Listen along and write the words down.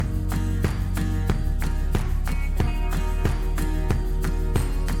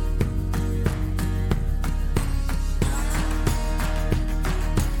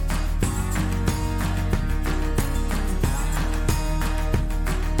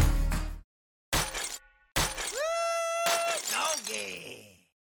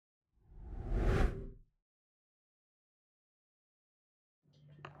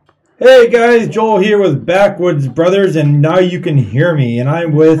Hey guys, Joel here with Backwoods Brothers, and now you can hear me, and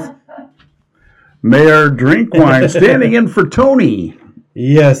I'm with Mayor Drinkwine standing in for Tony.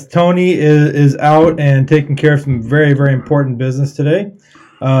 Yes, Tony is out and taking care of some very, very important business today.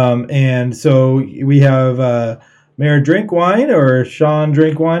 And so we have Mayor Drinkwine, or Sean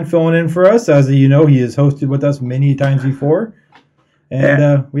Drinkwine, filling in for us. As you know, he has hosted with us many times before.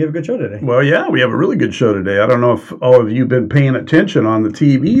 And we have a good show today. Well, yeah, we have a really good show today. I don't know if all of you have been paying attention on the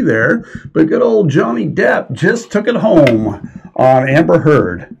TV there, but good old Johnny Depp just took it home on Amber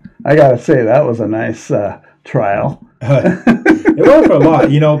Heard. I got to say, that was a nice trial. It was for a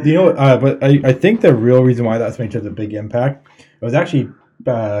lot, but I think the real reason why that's made such a big impact, it was actually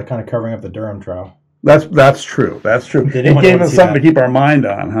kind of covering up the Durham trial. That's true. That's true. It gave us something to keep our mind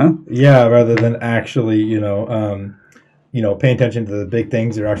on, huh? Yeah, rather than actually, paying attention to the big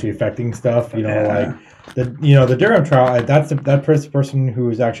things that are actually affecting stuff. Like the Durham trial. That person who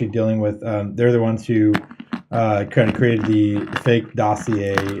was actually dealing with. They're the ones who kind of created the fake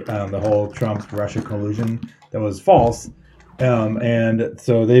dossier, the whole Trump-Russia collusion that was false, and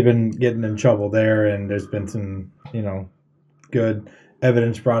so they've been getting in trouble there. And there's been some, good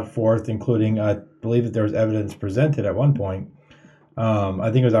evidence brought forth, including I believe that there was evidence presented at one point. I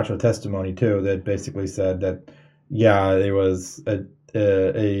think it was actual testimony too that basically said that. Yeah, there was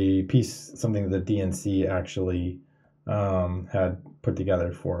a piece, something that the DNC actually had put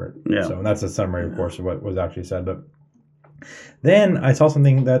together for it. Yeah. So that's a summary, of course, of what was actually said. But then I saw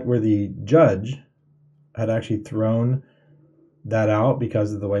something where the judge had actually thrown that out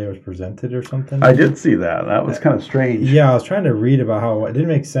because of the way it was presented or something. I did see that. That was kind of strange. Yeah, I was trying to read about how it didn't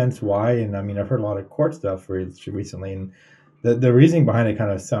make sense why. And I mean, I've heard a lot of court stuff recently, and the reasoning behind it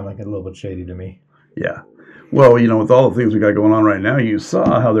kind of sounded like a little bit shady to me. Yeah. Well, with all the things we got going on right now, you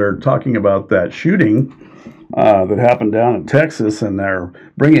saw how they're talking about that shooting that happened down in Texas, and they're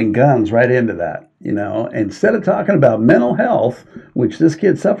bringing guns right into that. Instead of talking about mental health, which this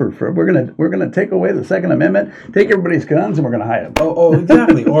kid suffered from, we're gonna take away the Second Amendment, take everybody's guns, and we're gonna hide them. Oh,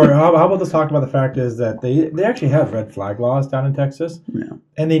 exactly. Or how about let's talk about the fact is that they actually have red flag laws down in Texas,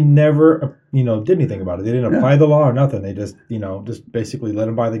 and they never did anything about it. They didn't apply the law or nothing. They just just basically let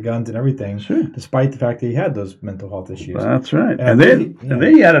him buy the guns and everything, despite the fact that he had those mental health issues. That's right. And then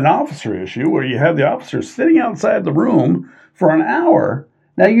you had an officer issue where you had the officer sitting outside the room for an hour.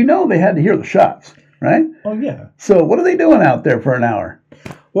 Now, they had to hear the shots, right? Oh, yeah. So what are they doing out there for an hour?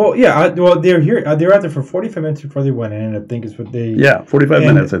 Well, yeah. They're here. They're out there for 45 minutes before they went in. I think is what they... Yeah, 45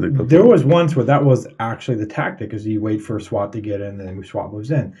 minutes, I think. There was once where that was actually the tactic, is you wait for SWAT to get in, and then SWAT moves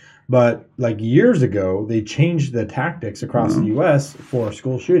in. But years ago, they changed the tactics across the U.S. for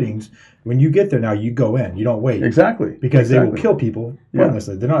school shootings. When you get there now, you go in. You don't wait. Exactly. Because they will kill people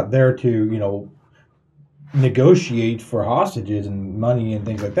pointlessly. They're not there to, negotiate for hostages and money and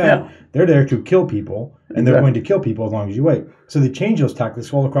things like that. Yeah. They're there to kill people, and they're going to kill people as long as you wait. So they changed those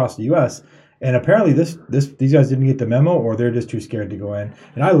tactics all across the U.S., and apparently these guys didn't get the memo, or they're just too scared to go in.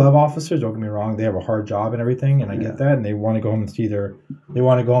 And I love officers, don't get me wrong. They have a hard job and everything, and I get that, and they want to go home and see their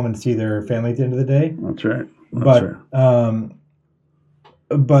family at the end of the day. That's right.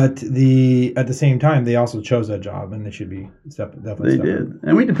 But at the same time, they also chose that job, and they should be definitely. They did,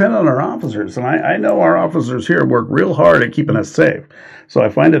 and we depend on our officers, and I know our officers here work real hard at keeping us safe. So I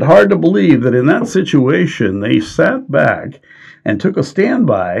find it hard to believe that in that situation they sat back and took a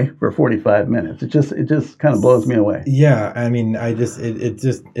standby for 45 minutes. It just kind of blows me away. Yeah, I mean,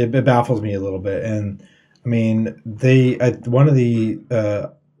 it baffles me a little bit, and I mean, one of the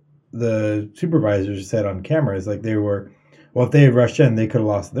supervisors said on camera is like they were. Well, if they had rushed in, they could have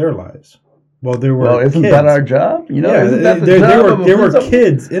lost their lives. Well, there were. Well, isn't kids. that our job? Isn't that there were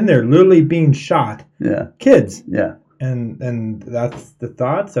kids in there, literally being shot. Yeah, kids. Yeah, and that's the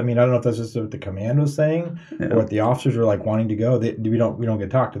thoughts. I mean, I don't know if that's just what the command was saying, or what the officers were wanting to go. We don't get to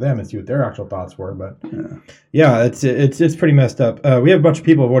talk to them and see what their actual thoughts were. But it's pretty messed up. We have a bunch of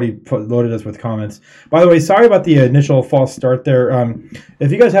people who have already loaded us with comments. By the way, sorry about the initial false start there.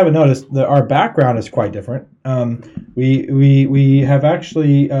 If you guys haven't noticed, our background is quite different. We have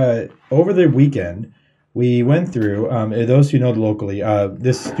actually over the weekend we went through. Those who know locally,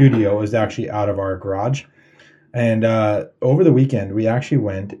 this studio is actually out of our garage. And over the weekend, we actually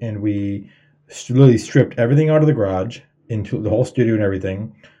went and we literally stripped everything out of the garage, into the whole studio and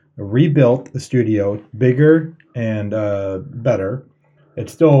everything, rebuilt the studio bigger and better.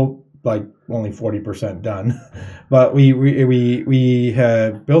 It's still only 40% done, but we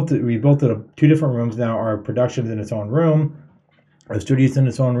have built it. We built it up 2 different rooms now. Our production's in its own room. Our studio's in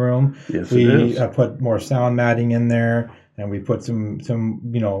its own room. Yes, we put more sound matting in there. and we put some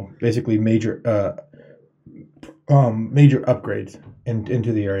basically major major upgrades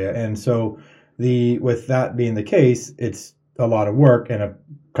into the area. And so with that being the case, it's a lot of work in a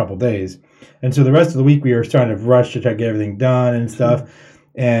couple days. And so the rest of the week we were trying to rush to try to get everything done and stuff.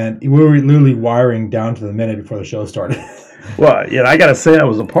 And we were literally wiring down to the minute before the show started. Well, I got to say, I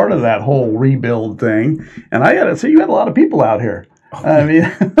was a part of that whole rebuild thing. And I got to say, you had a lot of people out here. I mean,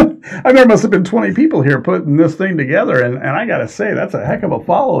 I remember there must have been 20 people here putting this thing together. And I got to say, that's a heck of a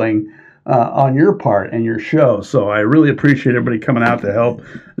following on your part and your show. So I really appreciate everybody coming out to help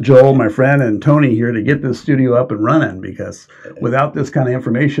Joel, my friend, and Tony here to get this studio up and running, because without this kind of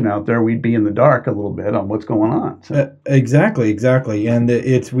information out there, we'd be in the dark a little bit on what's going on. So. Exactly. And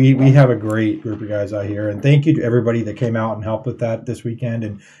we have a great group of guys out here, and thank you to everybody that came out and helped with that this weekend.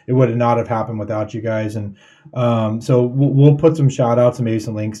 And it would not have happened without you guys. And so we'll put some shout outs and maybe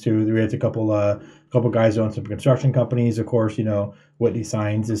some links too. We had a couple guys own some construction companies. Of course, Whitney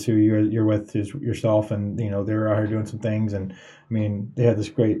Signs is who you're with yourself, and they're out here doing some things. And I mean, we had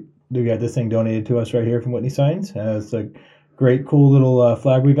this thing donated to us right here from Whitney Signs. It's a great, cool little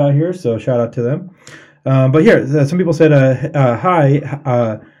flag we got here. So shout out to them. But here, some people said,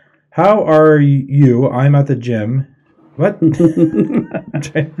 "Hi, how are you? I'm at the gym." What?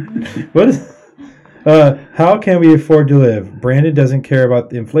 What is? How can we afford to live? Brandon doesn't care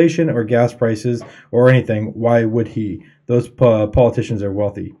about the inflation or gas prices or anything. Why would he? Those politicians are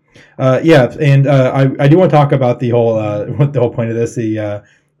wealthy. Yeah, and I do want to talk about the whole point of this, the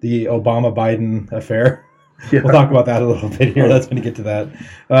Obama-Biden affair. Yeah. We'll talk about that a little bit here. That's when you get to that.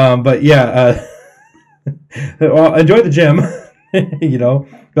 But yeah, well, enjoy the gym.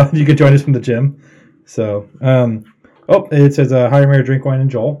 You can join us from the gym. So, it says hire, marry, drink wine, and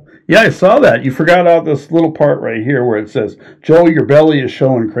Joel. Yeah, I saw that. You forgot out this little part right here where it says, "Joel, your belly is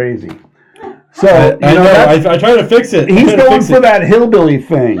showing crazy." So I try to fix it. He's going for that hillbilly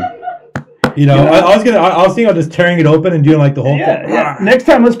thing. I was thinking of just tearing it open and doing like the whole thing. Yeah. Next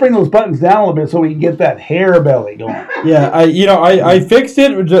time, let's bring those buttons down a little bit so we can get that hair belly going. Yeah, I fixed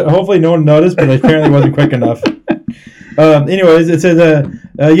it. Hopefully, no one noticed, but apparently wasn't quick enough. Anyways, it says,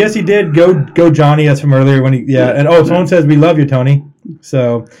 yes, he did. Go, Johnny. That's from earlier when and someone says we love you, Tony.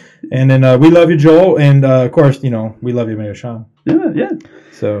 So, and then we love you, Joel, and of course, we love you, Mayor Sean. Yeah.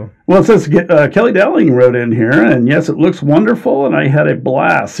 So, well, it says Kelly Dowling wrote in here, and yes, it looks wonderful, and I had a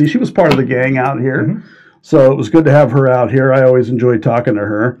blast. See, she was part of the gang out here, so it was good to have her out here. I always enjoy talking to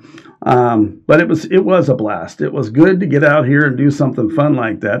her, but it was a blast. It was good to get out here and do something fun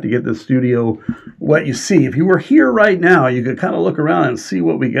like that, to get the studio what you see. If you were here right now, you could kind of look around and see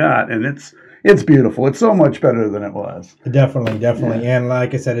what we got, and it's beautiful. It's so much better than it was. Definitely. Yeah. And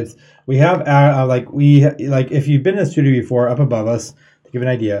like I said, if you've been in the studio before, up above us, to give an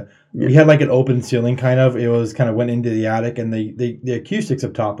idea, we had like an open ceiling kind of. It was kind of went into the attic, and the acoustics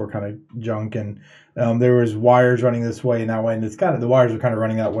up top were kind of junk, and there was wires running this way and that way, and the wires are kind of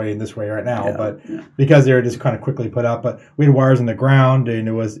running that way and this way right now, because they were just kind of quickly put up. But we had wires in the ground, and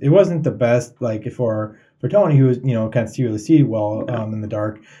it wasn't the best for Tony, who was can't see well in the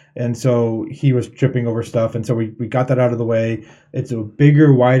dark. And so he was tripping over stuff. And so we got that out of the way. It's a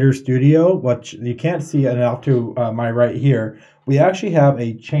bigger, wider studio, which you can't see enough to my right here. We actually have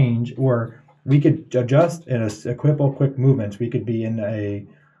a change where we could adjust in a quick movements. We could be in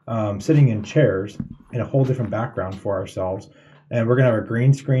sitting in chairs in a whole different background for ourselves. And we're going to have a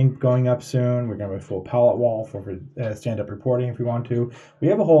green screen going up soon. We're going to have a full palette wall for stand-up reporting if we want to. We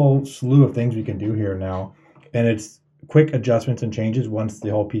have a whole slew of things we can do here now. And it's quick adjustments and changes once the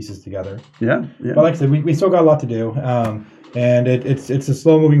whole piece is together. Yeah. But like I said, we still got a lot to do, and it's a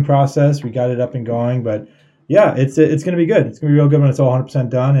slow moving process. We got it up and going, but yeah, it's going to be good. It's going to be real good when it's all 100%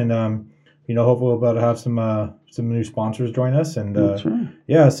 done, and hopefully we'll be able to have some new sponsors join us. And that's right.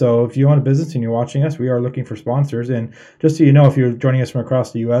 Yeah, so if you own a business and you're watching us, we are looking for sponsors. And just so you know, if you're joining us from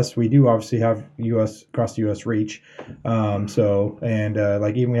across the U.S., we do obviously have across the U.S. reach.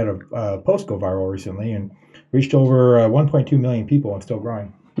 Even we had a post go viral recently and reached over 1.2 million people and still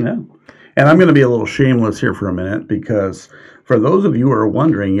growing. Yeah. And I'm going to be a little shameless here for a minute, because for those of you who are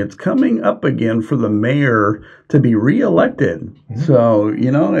wondering, it's coming up again for the mayor to be reelected. Mm-hmm. So,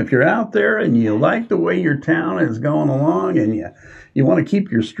 if you're out there and you like the way your town is going along and you want to keep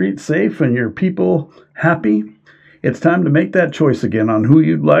your streets safe and your people happy, it's time to make that choice again on who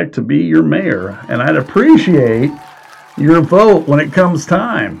you'd like to be your mayor. And I'd appreciate your vote when it comes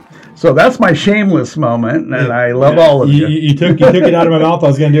time. So that's my shameless moment, and I love all of you. You took it out of my mouth. I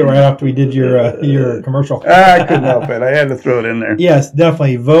was going to do it right after we did your commercial. I couldn't help it. I had to throw it in there. Yes,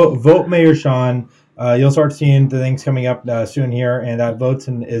 definitely. Vote Mayor Sean. You'll start seeing the things coming up soon here, and that vote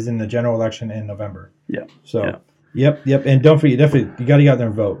is in the general election in November. Yeah. So Yep. And don't forget, definitely, you got to get out there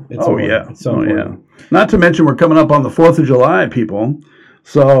and vote. It's important. It's so important. Yeah. Not to mention, we're coming up on the 4th of July, people.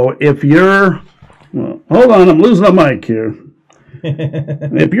 So if you're, well, hold on, I'm losing a mic here.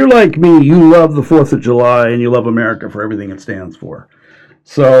 If you're like me, you love the 4th of July and you love America for everything it stands for.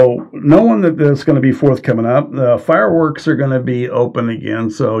 So knowing that there's going to be 4th coming up, the fireworks are going to be open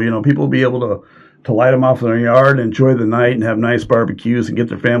again. So, people will be able to light them off in their yard, enjoy the night, and have nice barbecues and get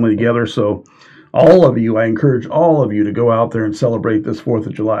their family together. So all of you, I encourage all of you to go out there and celebrate this 4th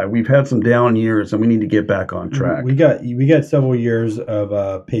of July. We've had some down years, and we need to get back on track. We got several years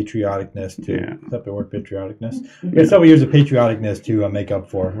of patrioticness too. Yeah. Is that the word, patrioticness? We got several years of patrioticness to make up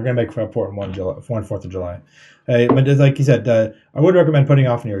for. We're gonna make up for it on 4th of July. But like you said, I would recommend putting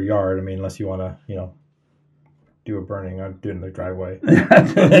off in your yard. I mean, unless you want to, do a burning or do it in the driveway.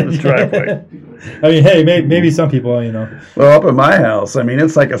 The driveway. I mean, hey, maybe some people, Well, up at my house, I mean,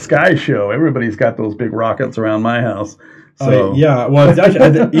 it's like a sky show. Everybody's got those big rockets around my house. So yeah, well, it's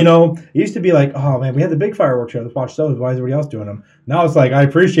actually, it used to be like, oh man, we had the big fireworks show. Let's watch those. Why is everybody else doing them? Now it's like, I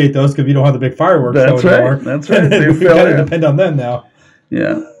appreciate those because we don't have the big fireworks show anymore. That's right. We kind of depend on them now.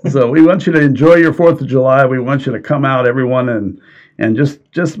 Yeah. So we want you to enjoy your 4th of July. We want you to come out, everyone, and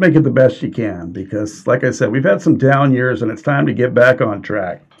just make it the best you can, because, like I said, we've had some down years, and it's time to get back on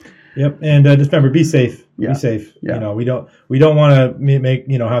track. Yep, and just remember, be safe. Yeah. Be safe. Yeah. We don't want to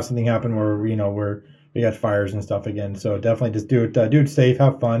make have something happen where we got fires and stuff again. So definitely just do it safe,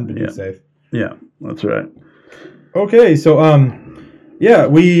 have fun, but do it safe. Yeah, that's right. Okay, so yeah,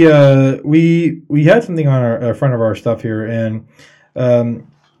 we had something on our front of our stuff here, and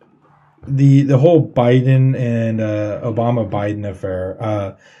the whole Biden and Obama-Biden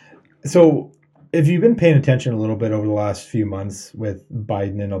affair. So if you've been paying attention a little bit over the last few months with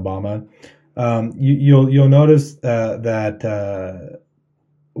Biden and Obama, you'll notice that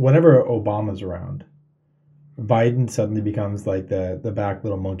whenever Obama's around, Biden suddenly becomes like the back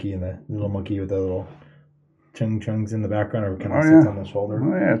little monkey and the little monkey with the little chung-chungs in the background, or kind of sits on the shoulder.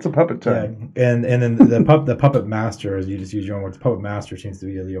 Oh yeah, it's a puppet time. Yeah. And then the puppet master, as you just use your own words, puppet master seems to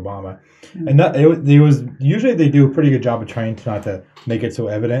be the Obama. And that it was usually they do a pretty good job of trying to not to make it so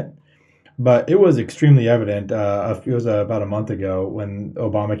evident, but it was extremely evident. It was about a month ago when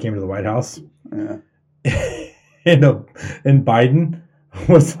Obama came to the White House. Yeah. and Biden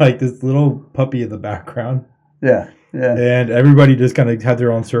was like this little puppy in the background. Yeah. Yeah. And everybody just kind of had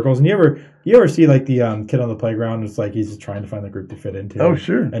their own circles. And you ever see like the kid on the playground? It's like he's just trying to find the group to fit into. Oh,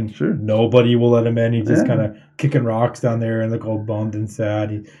 sure. And sure. Nobody will let him in. He's just kind of kicking rocks down there and look all bummed and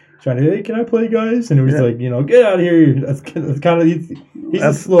sad. He's trying to, hey, can I play, guys? And it was like, get out of here. That's kind of he's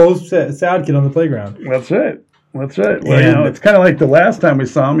a slow, sad kid on the playground. That's right. That's right. Well, it's kind of like the last time we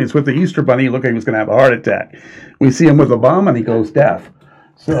saw him. He's with the Easter Bunny. He looked like he was going to have a heart attack. We see him with Obama, and he goes deaf.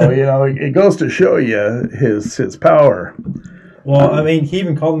 So, it goes to show you his power. Well, I mean, he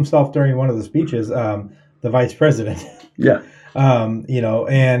even called himself during one of the speeches the vice president. Yeah. And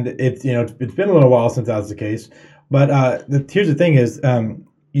it's been a little while since that was the case. But here's the thing is,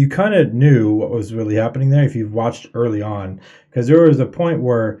 you kind of knew what was really happening there if you've watched early on. Because there was a point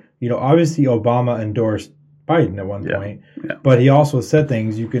where, obviously Obama endorsed Biden at one point. Yeah. But he also said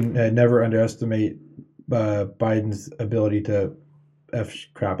things you can never underestimate Biden's ability to F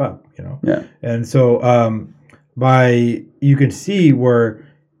crap up, Yeah. And so you can see where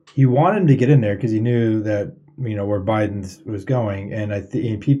he wanted him to get in there because he knew that where Biden was going, and I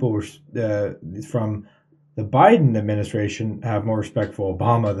think people were from the Biden administration have more respect for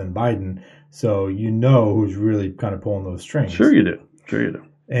Obama than Biden, so who's really kind of pulling those strings. Sure you do.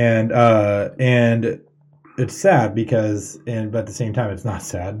 And it's sad because, but at the same time it's not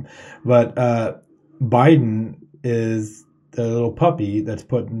sad, but Biden is the little puppy that's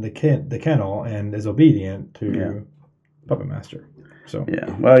put in the kennel and is obedient to Puppet Master. So yeah,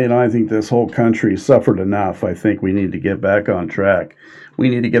 well, I think this whole country suffered enough. I think we need to get back on track. We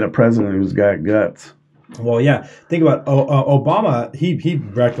need to get a president who's got guts. Well, yeah. Think about Obama. He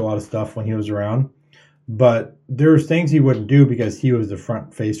wrecked a lot of stuff when he was around, but there's things he wouldn't do because he was the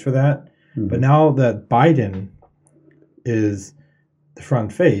front face for that. Mm-hmm. But now that Biden is the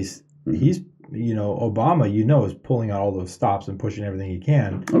front face, he's Obama, is pulling out all those stops and pushing everything he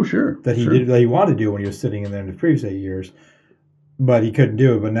can. Oh, sure. That he wanted to do when he was sitting in there in the previous 8 years, but he couldn't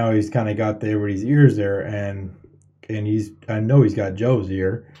do it. But now he's kind of got everybody's ears there, and I know he's got Joe's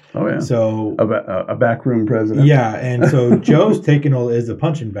ear. Oh yeah. So a backroom president. Yeah, and so Joe's taking is a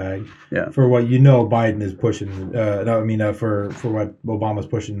punching bag. Yeah. For what Biden is pushing. For what Obama's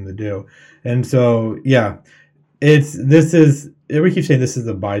pushing him to do, and so yeah, we keep saying this is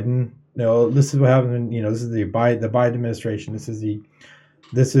the Biden. This is what happened. This is the Biden administration. This is the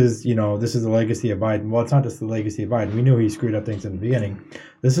this is the legacy of Biden. Well, it's not just the legacy of Biden. We knew he screwed up things in the beginning.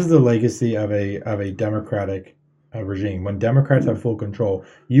 This is the legacy of a Democratic regime. When Democrats have full control,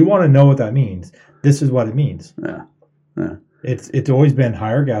 you want to know what that means. This is what it means. Yeah. It's always been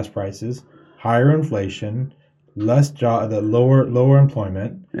higher gas prices, higher inflation, the lower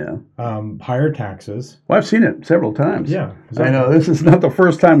employment, higher taxes. Well, I've seen it several times. Yeah, exactly. I know this is not the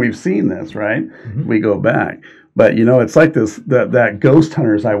first time we've seen this, right? Mm-hmm. We go back. But, it's like that ghost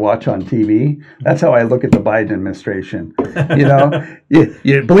hunters I watch on TV. That's how I look at the Biden administration.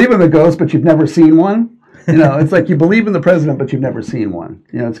 You believe in the ghost, but you've never seen one. It's like you believe in the president, but you've never seen one.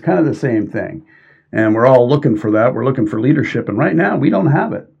 It's kind of the same thing. And we're all looking for that. We're looking for leadership. And right now, we don't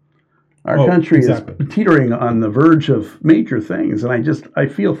have it. Our country is teetering on the verge of major things. And I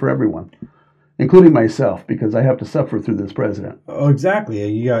feel for everyone, including myself, because I have to suffer through this president. Oh, exactly.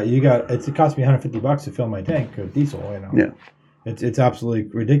 You got. It cost me $150 to fill my tank of diesel. Yeah. It's absolutely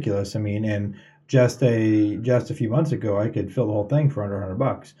ridiculous. I mean, and just a few months ago, I could fill the whole thing for under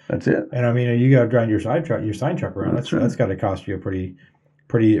 $100. That's it. And I mean, you got to drive your sign truck around. That's got to cost you a pretty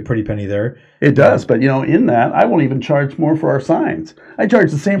penny there. It does, but in that, I won't even charge more for our signs. I charge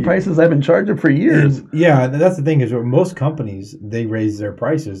the same prices I've been charging for years. And that's the thing is, most companies, they raise their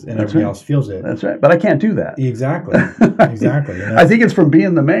prices and everybody else feels it. That's right, but I can't do that. Exactly. I think it's from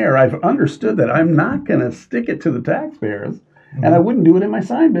being the mayor. I've understood that I'm not going to stick it to the taxpayers, and I wouldn't do it in my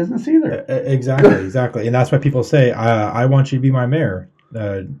sign business either. Exactly, and that's why people say, I want you to be my mayor.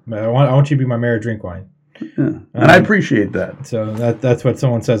 I want you to be my mayor. Drink wine. Yeah. And I appreciate that. So that's what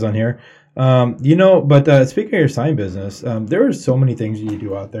someone says on here. But speaking of your sign business, there are so many things you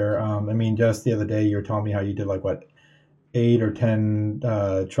do out there. I mean, just the other day you were telling me how you did 8 or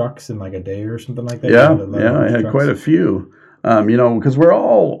 10 trucks in a day or something like that. Yeah, I had quite a few. Because we're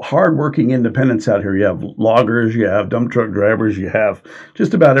all hardworking independents out here. You have loggers, you have dump truck drivers, you have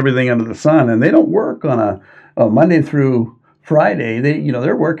just about everything under the sun, and they don't work on a Monday through Friday.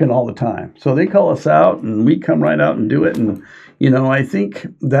 They're working all the time. So they call us out and we come right out and do it. And, I think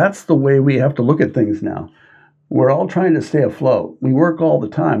that's the way we have to look at things now. We're all trying to stay afloat. We work all the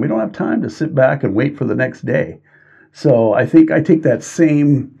time. We don't have time to sit back and wait for the next day. So I think I take that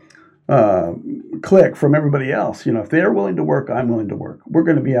same click from everybody else. If they're willing to work, I'm willing to work. We're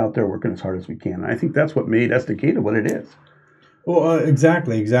going to be out there working as hard as we can. And I think that's what made Estacada what it is. Well,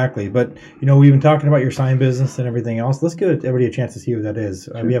 exactly. But, we've been talking about your sign business and everything else. Let's give everybody a chance to see what that is.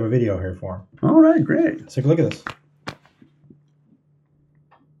 Sure. We have a video here for them. All right, great. Let's take a look at this.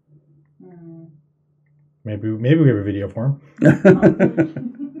 Maybe we have a video for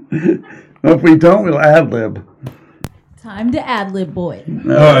them. If we don't, we'll ad-lib. Time to ad-lib, boy.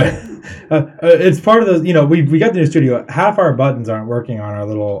 All right. It's part of those. We got to the studio. Half our buttons aren't working on our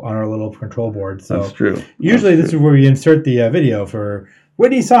little control board. So that's true. Usually, this is where we insert the video for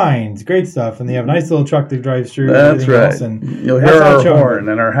Whitney Signs, great stuff, and they have a nice little truck that drives through. That's right. Else, and you'll hear our horn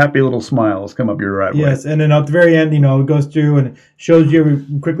and our happy little smiles come up your driveway. Yes, and then at the very end, it goes through and shows you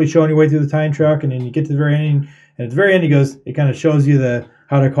quickly showing your way through the time truck, and then you get to the very end, and at the very end, it kind of shows you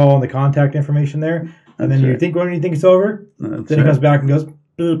how to call and the contact information there. And then you think when you think it's over, then it comes back and goes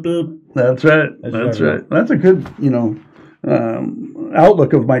boop boop. That's right. That's right. That's a good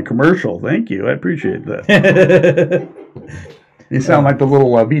outlook of my commercial. Thank you. I appreciate that. You sound like the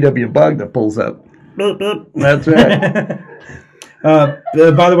little VW bug that pulls up. Boop boop. That's right.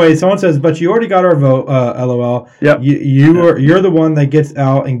 By the way, someone says, but you already got our vote. LOL. Yep. You're the one that gets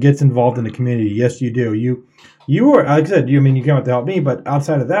out and gets involved in the community. Yes, you do. You were, like I said, you came out to help me, but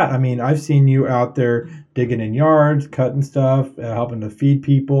outside of that, I've seen you out there digging in yards, cutting stuff, helping to feed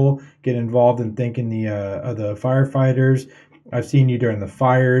people, get involved in thanking the firefighters. I've seen you during the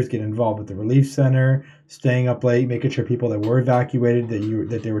fires, get involved with the relief center, staying up late, making sure people that were evacuated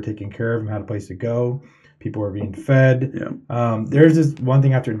that they were taken care of and had a place to go. People were being fed. Yeah. There's this one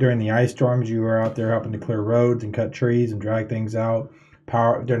thing during the ice storms, you were out there helping to clear roads and cut trees and drag things out.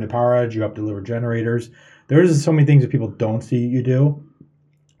 During the power outage, you helped deliver generators. There's just so many things that people don't see you do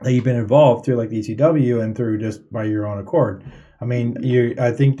that you've been involved through, like the ECW and through just by your own accord. I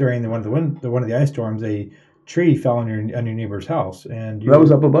think during one of the ice storms, a tree fell on your neighbor's house, and that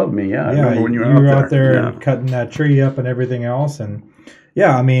was up above me. Yeah, I remember when you were out there and cutting that tree up and everything else, and.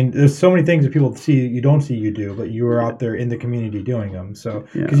 Yeah, there's so many things that people don't see you do, but you were out there in the community doing them. So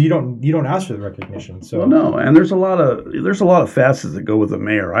because you don't ask for the recognition. So no, and there's a lot of facets that go with the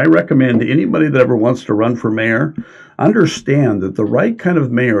mayor. I recommend anybody that ever wants to run for mayor, understand that the right kind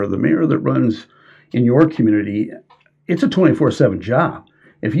of mayor, the mayor that runs in your community, it's a 24/7 job.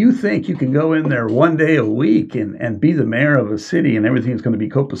 If you think you can go in there one day a week and be the mayor of a city and everything's going to be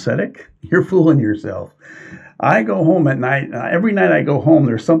copacetic, you're fooling yourself. I go home at night. Every night I go home,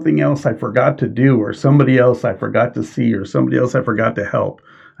 there's something else I forgot to do, or somebody else I forgot to see, or somebody else I forgot to help.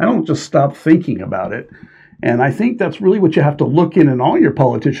 I don't just stop thinking about it. And I think that's really what you have to look in all your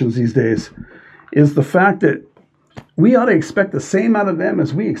politicians these days, is the fact that we ought to expect the same out of them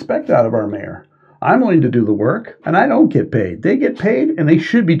as we expect out of our mayor. I'm willing to do the work, and I don't get paid. They get paid, and they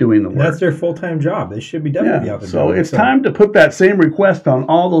should be doing the work. That's their full-time job. They should be definitely out there. So it's time to put that same request on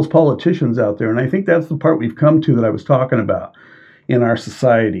all those politicians out there, and I think that's the part we've come to that I was talking about in our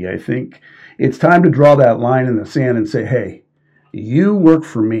society. I think it's time to draw that line in the sand and say, hey, you work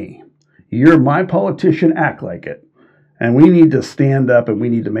for me. You're my politician, act like it. And we need to stand up, and we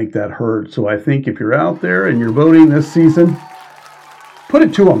need to make that heard. So I think if you're out there and you're voting this season, put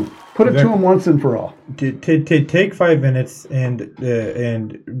it to them. Put it to them once and for all. Take 5 minutes and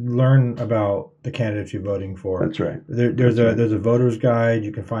learn about the candidates you're voting for. That's right. There's a voter's guide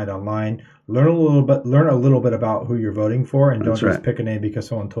you can find online. Learn a little bit about who you're voting for, and don't just pick a name because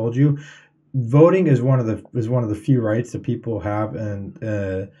someone told you. Voting is one of the few rights that people have, and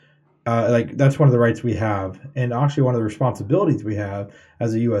that's one of the rights we have, and actually one of the responsibilities we have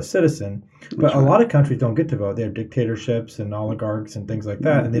as a U.S. citizen. But a lot of countries don't get to vote. They have dictatorships and oligarchs and things like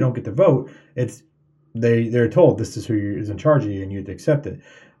that, and they don't get to vote. They're told this is who is in charge of you, and you have to accept it.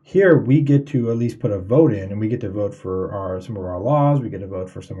 Here, we get to at least put a vote in, and we get to vote for some of our laws. We get to vote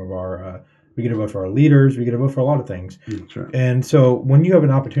for some of our. We get to vote for our leaders. We get to vote for a lot of things. That's right. And so when you have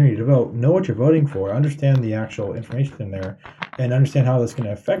an opportunity to vote, know what you're voting for, understand the actual information in there, and understand how that's going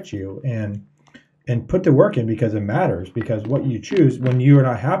to affect you, and put the work in because it matters. Because what you choose, when you are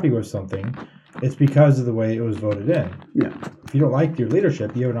not happy with something, it's because of the way it was voted in. Yeah. If you don't like your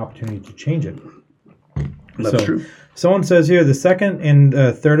leadership, you have an opportunity to change it. That's true. Someone says here, the 2nd and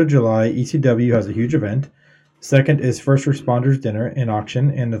 3rd of July, ECW has a huge event. 2nd is First Responders Dinner and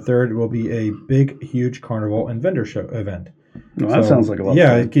Auction, and the 3rd will be a big, huge carnival and vendor show event. Well, that sounds like a lot of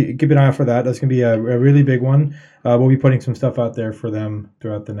fun. Keep an eye out for that. That's going to be a really big one. We'll be putting some stuff out there for them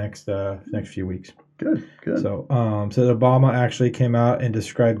throughout the next few weeks. Good. So Obama actually came out and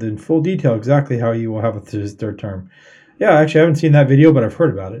described in full detail exactly how he will have his 3rd term. Yeah, actually, I haven't seen that video, but I've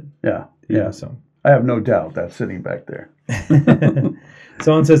heard about it. Yeah. So I have no doubt that's sitting back there.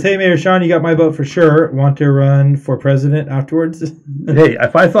 Someone says, hey, Mayor Sean, you got my vote for sure. Want to run for president afterwards? Hey,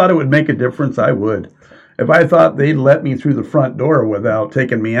 if I thought it would make a difference, I would. If I thought they'd let me through the front door without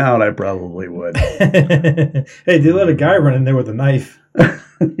taking me out, I probably would. Hey, they let a guy run in there with a knife. Yeah.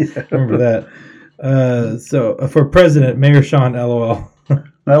 Remember that. So for president, Mayor Sean, LOL.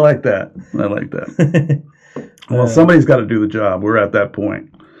 I like that. Well, somebody's got to do the job. We're at that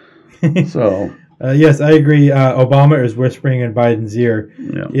point. So... yes, I agree. Obama is whispering in Biden's ear.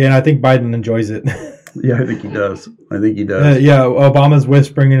 Yeah, and I think Biden enjoys it. Yeah, I think he does. Obama's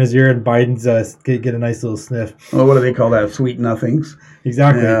whispering in his ear, and Biden's get a nice little sniff. Oh, what do they call that? Sweet nothings.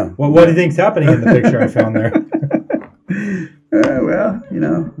 Exactly. Yeah. What do you think's happening in the picture I found there? Well,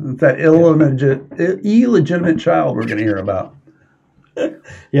 it's that illegitimate child we're going to hear about.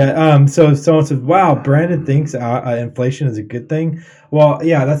 Yeah. So someone says, "Wow, Brandon thinks inflation is a good thing." Well,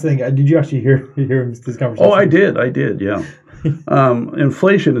 yeah, that's the thing. Did you actually hear this conversation? Oh, I did. Yeah.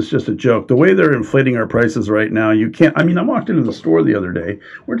 Inflation is just a joke. The way they're inflating our prices right now, you can't. I mean, I walked into the store the other day.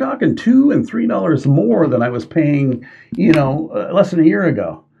 We're talking $2 and $3 more than I was paying, less than a year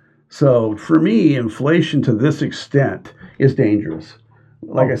ago. So for me, inflation to this extent is dangerous.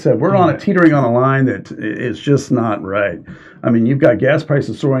 Like I said, we're teetering on a line that is just not right. I mean, you've got gas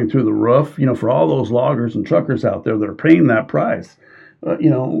prices soaring through the roof, for all those loggers and truckers out there that are paying that price.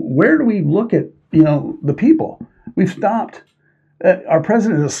 Where do we look at, the people? We've stopped. Our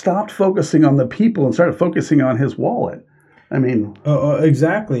president has stopped focusing on the people and started focusing on his wallet. I mean,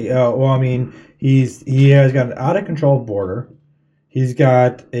 exactly. He has got an out of control border. He's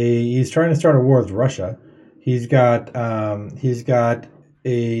trying to start a war with Russia. He's got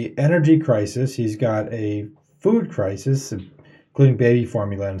a energy crisis. He's got a food crisis, including baby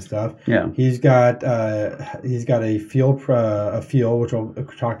formula and stuff. Yeah. He's got a fuel which will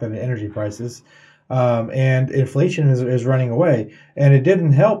talk about the energy prices. And inflation is running away, and it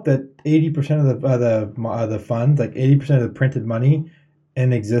didn't help that 80% of the funds, like 80% of the printed money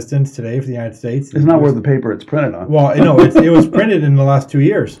in existence today for the United States, is not worth the paper it's printed on. Well, it was printed in the last 2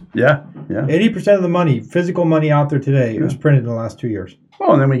 years. Yeah. 80% of the money, physical money out there today, it was printed in the last 2 years.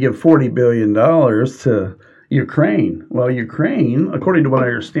 Well, and then we give $40 billion to Ukraine. Well, Ukraine, according to what I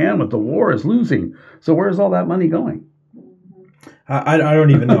understand with the war, is losing. So where's all that money going? I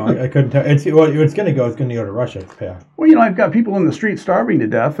don't even know. I couldn't tell. It's going to go. It's going to go to Russia to pay off. Well, I've got people in the street starving to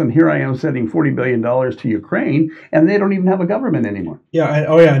death, and here I am sending $40 billion to Ukraine, and they don't even have a government anymore. Yeah,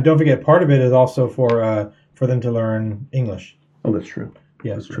 and don't forget, part of it is also for them to learn English. Oh, that's true.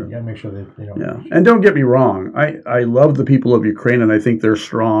 Yeah, that's true. You got to make sure that Yeah, and don't get me wrong. I love the people of Ukraine, and I think they're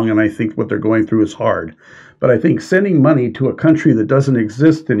strong, and I think what they're going through is hard. But I think sending money to a country that doesn't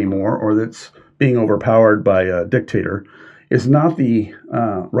exist anymore, or that's being overpowered by a dictator, is not the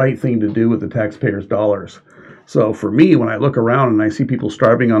right thing to do with the taxpayers' dollars. So for me, when I look around and I see people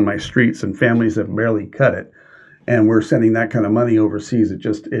starving on my streets and families that barely cut it, and we're sending that kind of money overseas,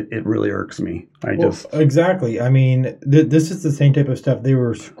 it really irks me. Exactly. I mean, this is the same type of stuff they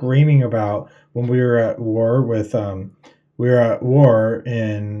were screaming about when we were at war with we were at war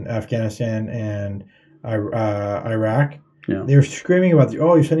in Afghanistan and Iraq. Yeah. They were screaming about,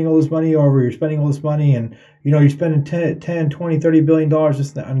 you're sending all this money over, you're spending all this money, and, you're spending 10, 20, $30 billion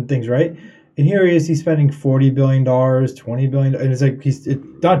on things, right? And here he is, he's spending $40 billion, $20 billion, and it's like, it's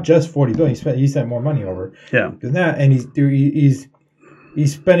not just $40 billion, he sent more money over. Yeah. Than that, and he's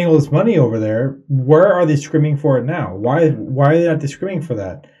spending all this money over there. Where are they screaming for it now? Why are they not screaming for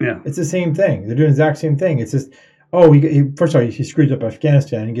that? Yeah. It's the same thing. They're doing the exact same thing. It's just, first of all, he screws up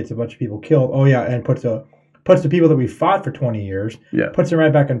Afghanistan and gets a bunch of people killed. Oh, yeah, and puts the people that we fought for 20 years, puts them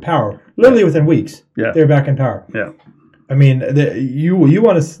right back in power. Literally within weeks, they're back in power. Yeah. I mean, you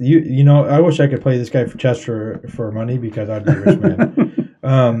want to, I wish I could play this guy for chess for money because I'd be a rich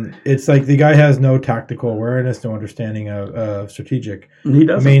man. It's like the guy has no tactical awareness, no understanding of strategic. He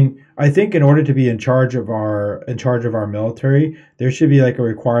doesn't. I mean, I think in order to be in charge of our military, there should be like a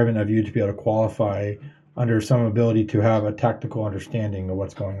requirement of you to be able to qualify under some ability to have a tactical understanding of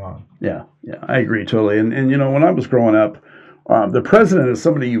what's going on. Yeah, I agree totally. And when I was growing up, the president is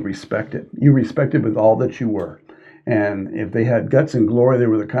somebody you respected. You respected with all that you were. And if they had guts and glory, they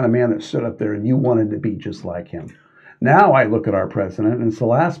were the kind of man that stood up there and you wanted to be just like him. Now I look at our president and it's the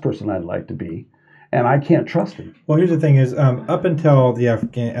last person I'd like to be. And I can't trust him. Well, here's the thing is, up until the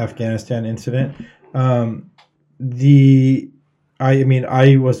Afghanistan incident, I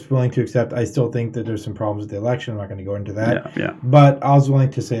was willing to accept. I still think that there's some problems with the election. I'm not going to go into that. Yeah. But I was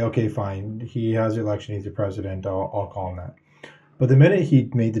willing to say, okay, fine. He has the election. He's the president. I'll call him that. But the minute he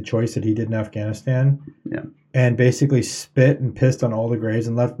made the choice that he did in Afghanistan, and basically spit and pissed on all the graves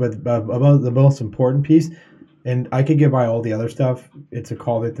and left with about the most important piece, and I could get by all the other stuff. It's a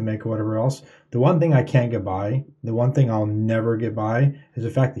call they have to make or whatever else. The one thing I can't get by, the one thing I'll never get by, is the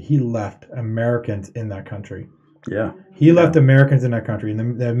fact that he left Americans in that country. Yeah. He left Americans in that country.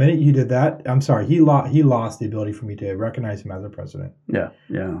 And the minute he did that, I'm sorry, he lost the ability for me to recognize him as a president. Yeah.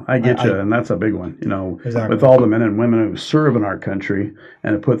 I get you. And that's a big one. Exactly. With all the men and women who serve in our country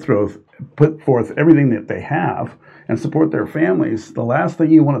and have put forth everything that they have and support their families, the last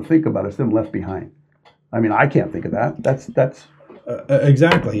thing you want to think about is them left behind. I mean, I can't think of that. That's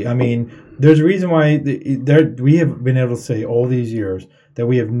exactly. I mean, there's a reason why we have been able to say all these years that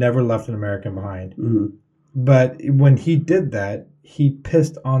we have never left an American behind. Mm-hmm. But when he did that, he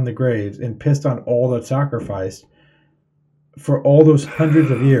pissed on the graves and pissed on all that sacrifice for all those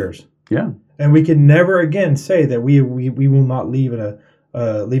hundreds of years. Yeah. And we can never again say that we will not leave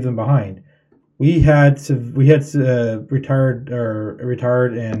them behind. We had retired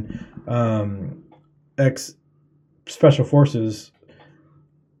and ex special forces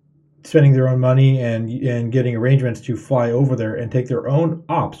spending their own money and getting arrangements to fly over there and take their own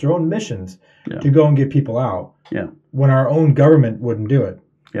missions to go and get people out. Yeah. When our own government wouldn't do it.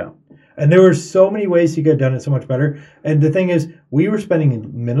 Yeah. And there were so many ways he could have done it so much better. And the thing is, we were spending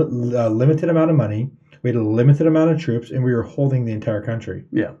a limited amount of money. We had a limited amount of troops, and we were holding the entire country.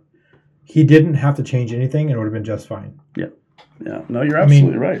 Yeah. He didn't have to change anything, and it would have been just fine. Yeah. Yeah. No, you're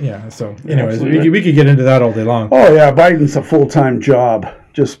absolutely right. Yeah. So, anyways, we could get into that all day long. Oh, yeah. Biden's a full-time job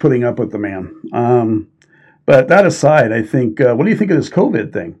just putting up with the man. But that aside, I think, what do you think of this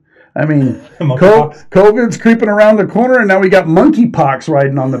COVID thing? I mean, COVID's creeping around the corner, and now we got monkeypox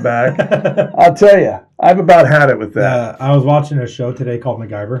riding on the back. I'll tell you, I've about had it with that. I was watching a show today called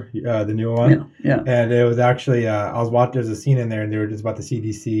MacGyver, the new one. Yeah. And it was actually, there's a scene in there, and they were just about the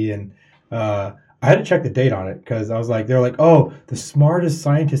CDC, and I had to check the date on it because I was like, they're like, oh, the smartest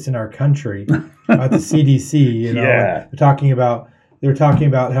scientists in our country at the CDC. They're talking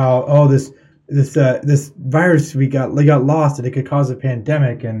about how this virus they got lost and it could cause a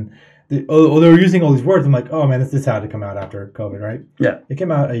pandemic, and they were using all these words. I'm like, oh man, this had to come out after COVID, right? Yeah, it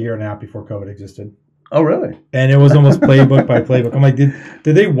came out a year and a half before COVID existed. Oh really? And it was almost playbook by playbook. I'm like, did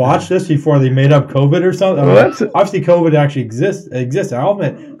they watch this before they made up COVID or something? Obviously, COVID actually exists. I'll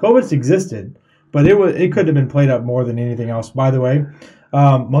admit, COVID's existed, But it could have been played up more than anything else. By the way,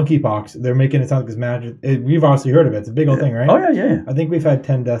 monkeypox. They're making it sound like it's magic. We've obviously heard of it. It's a big old thing, right? Oh yeah. I think we've had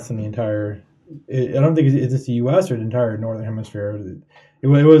 10 deaths in the entire. I don't think is this the U.S. or the entire northern hemisphere. It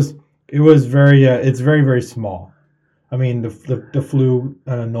was very. It's very very small. I mean, the flu,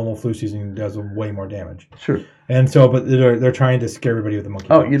 normal flu season does way more damage. Sure. And so, but they're trying to scare everybody with the monkeypox.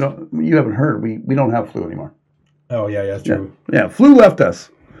 Oh, you haven't heard. We don't have flu anymore. Oh yeah, that's true. Yeah, flu left us.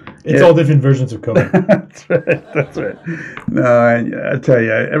 It's all different versions of COVID. That's right. No, I tell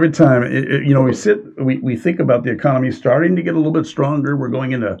you, every time we think about the economy starting to get a little bit stronger. We're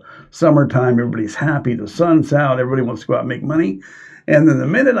going into summertime. Everybody's happy. The sun's out. Everybody wants to go out and make money. And then the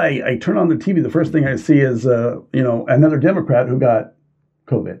minute I turn on the TV, the first thing I see is another Democrat who got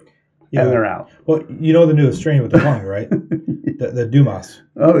COVID, and they're out. Well, you know the newest strain with the lung, right? the Dumas.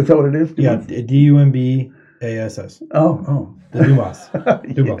 Oh, is that what it is? Dumas? Yeah, DUMBASS. Oh. The Dumas.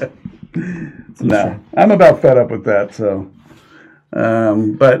 Dumas. No, I'm about fed up with that. So,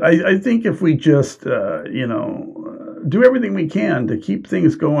 but I think if we just do everything we can to keep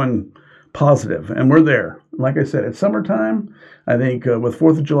things going positive, and we're there. Like I said, it's summertime. I think with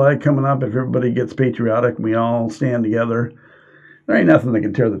 4th of July coming up, if everybody gets patriotic, we all stand together. There ain't nothing that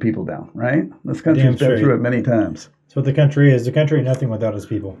can tear the people down, right? This country's been through it many times. That's what the country is. The country ain't nothing without its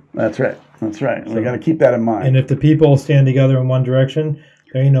people. That's right. So, we got to keep that in mind. And if the people stand together in one direction,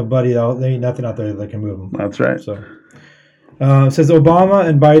 there ain't nothing out there that can move them. That's right. So, it says Obama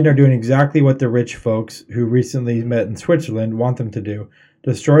and Biden are doing exactly what the rich folks who recently met in Switzerland want them to do.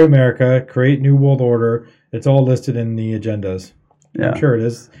 Destroy America, create new world order. It's all listed in the agendas. Yeah. I'm sure it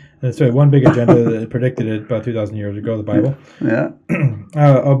is. And it's one big agenda that predicted it about 2,000 years ago, the Bible. Yeah.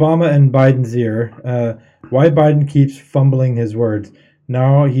 Obama and Biden's ear. Why Biden keeps fumbling his words.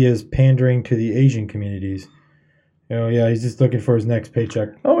 Now he is pandering to the Asian communities. Oh, yeah, he's just looking for his next paycheck.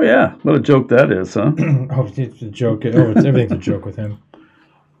 Oh, yeah. What a joke that is, huh? It's a joke. Everything's a joke with him.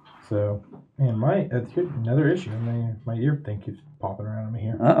 So, man, here's another issue. My ear thing keeps popping around on me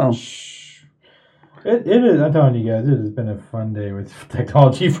here. Uh-oh. It is. I'm telling you guys, it has been a fun day with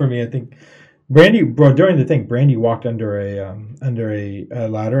technology for me. I think during the thing, Brandy walked under a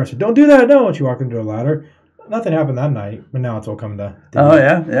ladder. I said, "Don't do that, no!" And she walked under a ladder. Nothing happened that night, but now it's all coming to. Oh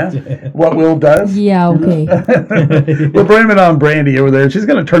yeah. What Will does? Yeah. Okay. We're blaming it on Brandy over there. She's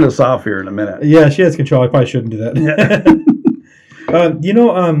going to turn us off here in a minute. Yeah, she has control. I probably shouldn't do that. Yeah.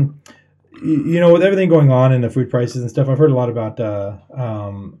 With everything going on and the food prices and stuff, I've heard a lot about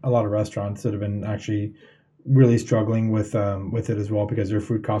a lot of restaurants that have been actually really struggling with it as well because their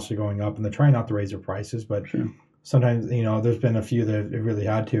food costs are going up and they're trying not to raise their prices, but sometimes there's been a few that have really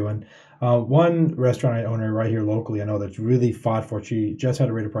had to. And one restaurant owner right here locally, I know that's really fought for. She just had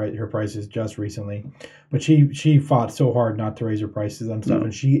to raise her prices just recently, but she fought so hard not to raise her prices on stuff,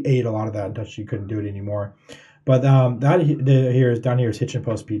 and she ate a lot of that until she couldn't do it anymore. But down here is Hitch and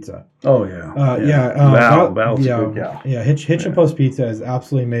Post Pizza. Oh yeah, Val's good gal. Yeah, Hitch and Post Pizza is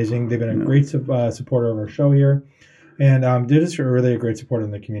absolutely amazing. They've been a great supporter of our show here, and they're just really a great supporter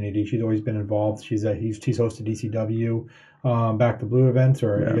in the community. She's always been involved. She's hosted DCW, Back to Blue events,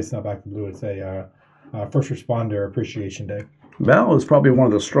 or I guess not Back to Blue. It's a First Responder Appreciation Day. Val is probably one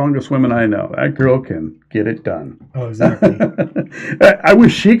of the strongest women I know. That girl can get it done. Oh, exactly. I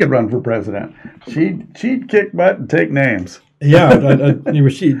wish she could run for president. She'd kick butt and take names. Yeah,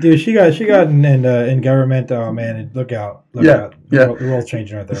 she got in government. Oh man, look out! The world's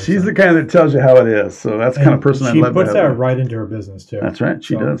changing right there. She's the kind that tells you how it is. So that's the kind of person I'd love to have. She puts that right into her business too. That's right.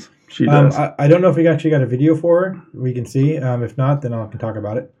 She does. She does. I don't know if we actually got a video for her. We can see. If not, then I can talk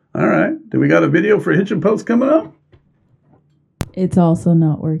about it. All right. Do we got a video for Hitch and Post coming up? It's also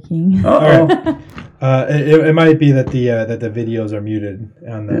not working. Uh-oh. It might be that the videos are muted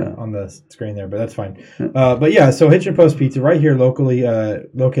on the screen there, but that's fine. But yeah, so Hitch and Post Pizza right here locally,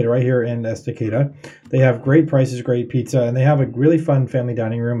 located right here in Estacada. They have great prices, great pizza, and they have a really fun family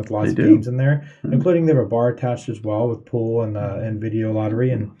dining room with lots of games in there, including they have a bar attached as well with pool and video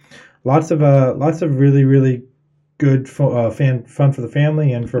lottery and lots of really really good fun for the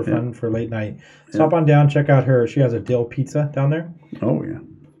family and for fun for late night. So hop on down, check out her. She has a dill pizza down there. Oh yeah.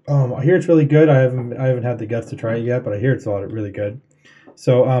 I hear it's really good. I haven't had the guts to try it yet, but I hear it's really good.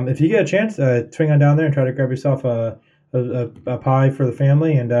 So if you get a chance, swing on down there and try to grab yourself a pie for the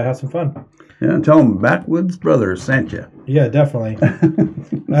family and have some fun. Yeah, tell them Backwoods Brothers sent you. Yeah, definitely.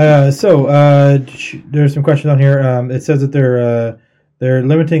 So there's some questions on here. It says that they're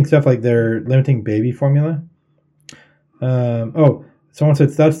limiting stuff like they're limiting baby formula. Someone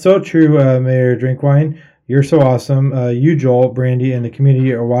says, that's so true, Mayor Drinkwine. You're so awesome. You, Joel, Brandy, and the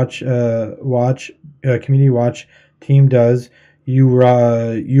community community watch team does.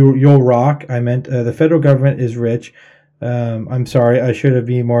 You'll rock. I meant the federal government is rich. I'm sorry, I should have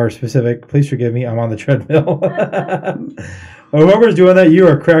been more specific. Please forgive me. I'm on the treadmill. Whoever's doing that, you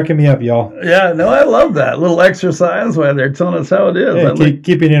are cracking me up, y'all. Yeah, no, I love that little exercise while they're telling us how it is. Yeah,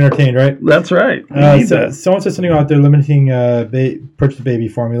 keeping entertained, right? That's right. Someone said something out there limiting purchase baby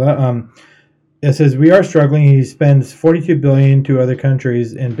formula. It says we are struggling. He spends $42 billion to other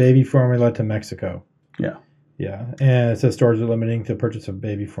countries in baby formula to Mexico. Yeah. Yeah, and it says stores are limiting to purchase of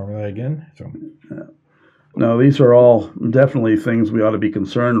baby formula again. So, no, these are all definitely things we ought to be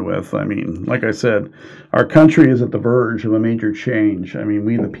concerned with. I mean, like I said, our country is at the verge of a major change. I mean,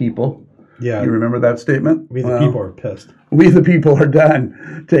 we the people. Yeah. You remember that statement? We the people are pissed. We the people are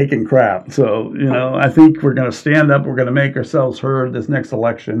done taking crap. So, I think we're going to stand up. We're going to make ourselves heard this next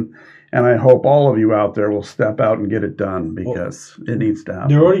election. And I hope all of you out there will step out and get it done because it needs to happen.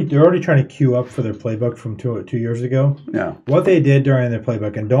 They're already trying to queue up for their playbook from two years ago. Yeah. What they did during their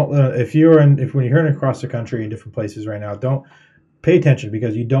playbook, and don't when you're hearing across the country in different places right now, don't pay attention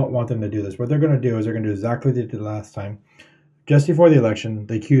because you don't want them to do this. What they're going to do is they're going to do exactly what they did last time. Just before the election,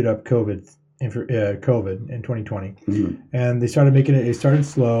 they queued up COVID in 2020, and they started making it. It started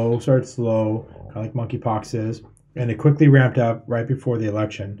slow, kind of like monkeypox is. And it quickly ramped up right before the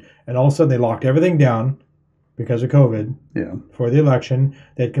election. And all of a sudden, they locked everything down because of COVID. Yeah. For the election,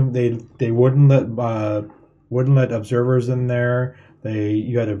 they wouldn't let observers in there.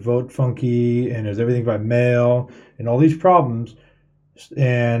 You had to vote funky, and it was everything by mail, and all these problems.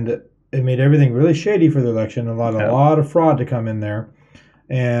 And it made everything really shady for the election. A lot of fraud to come in there,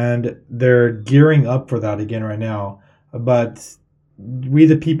 and they're gearing up for that again right now. But we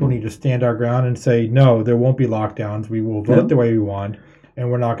the people need to stand our ground and say, no, there won't be lockdowns. We will vote the way we want,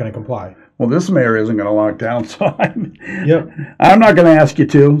 and we're not going to comply. Well, this mayor isn't going to lock down, so I'm not going to ask you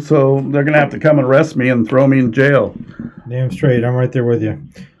to. So they're going to have to come and arrest me and throw me in jail. Damn straight, I'm right there with you.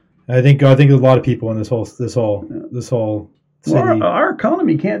 I think a lot of people in this whole city. Well, our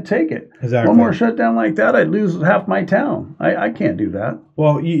economy can't take it. Exactly. One more shutdown like that, I'd lose half my town. I can't do that.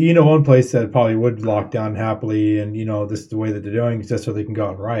 Well, one place that probably would lock down happily, and this is the way that they're doing, just so they can go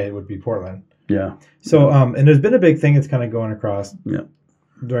out and riot, would be Portland. Yeah. So, and there's been a big thing that's kind of going across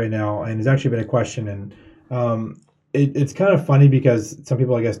right now, and there's actually been a question, and it's kind of funny because some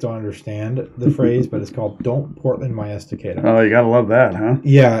people, I guess, don't understand the phrase, but it's called "Don't Portland my estacada." Oh, you gotta love that, huh?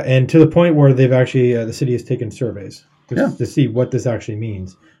 Yeah, and to the point where they've actually the city has taken surveys to see what this actually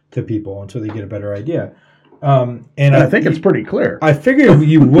means to people, and so they get a better idea. And I think it's pretty clear. I figure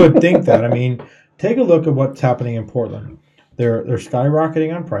you would think that. I mean, take a look at what's happening in Portland. They're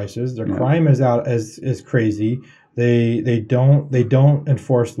skyrocketing on prices. Their crime is out as crazy. They don't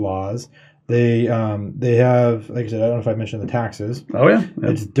enforce laws. They have, like I said, I don't know if I mentioned the taxes. Oh yeah.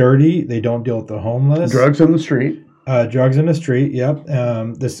 It's dirty. They don't deal with the homeless. Drugs in the street. Drugs in the street. Yep.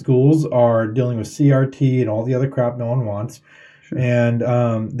 The schools are dealing with CRT and all the other crap no one wants. Sure. And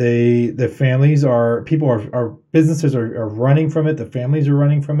the families businesses are running from it. The families are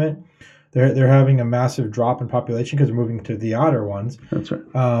running from it. They're having a massive drop in population because they're moving to the outer ones. That's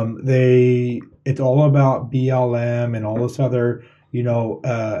right. It's all about BLM and all this other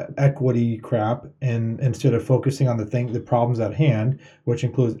equity crap, and instead of focusing on the problems at hand, which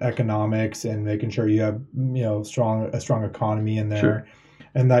includes economics and making sure you have a strong economy in there, sure.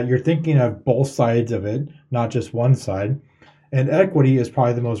 And that you're thinking of both sides of it, not just one side. And equity is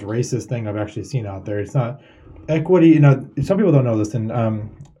probably the most racist thing I've actually seen out there. It's not equity. Some people don't know this, and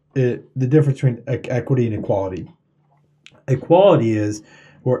the difference between equity and equality. Equality is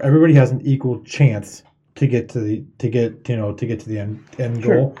where everybody has an equal chance to get to the end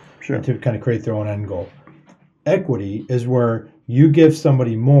goal, sure. And to kind of create their own end goal. Equity is where you give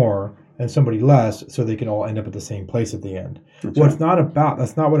somebody more and somebody less, so they can all end up at the same place at the end. That's right. It's not about.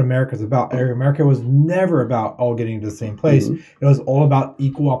 That's not what America's about. America was never about all getting to the same place. Mm-hmm. It was all about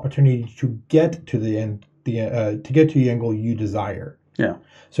equal opportunity to get to the end. To get to the end goal you desire. Yeah.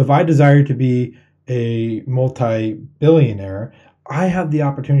 So if I desire to be a multi-billionaire, I have the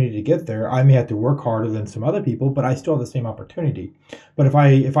opportunity to get there. I may have to work harder than some other people, but I still have the same opportunity. But if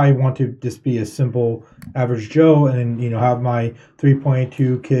I want to just be a simple average Joe and have my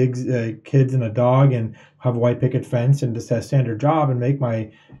 3.2 kids and a dog and have a white picket fence and just have a standard job and make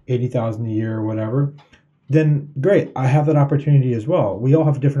my $80,000 a year or whatever, then great. I have that opportunity as well. We all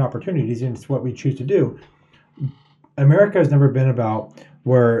have different opportunities, and it's what we choose to do. America has never been about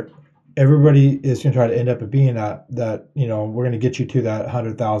where everybody is going to try to end up at being that we're going to get you to that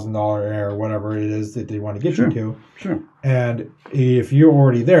 $100,000 or whatever it is that they want to get you to. Sure. And if you're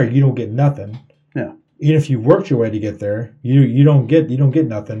already there, you don't get nothing. Yeah. even if you worked your way to get there, you don't get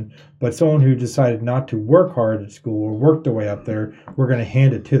nothing. But someone who decided not to work hard at school or work their way up there, we're going to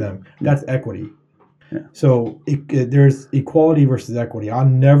hand it to them. That's equity. Yeah. So there's equality versus equity. I'll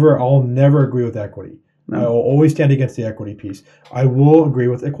never agree with equity. No. I will always stand against the equity piece. I will agree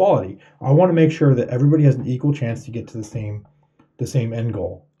with equality. I want to make sure that everybody has an equal chance to get to the same end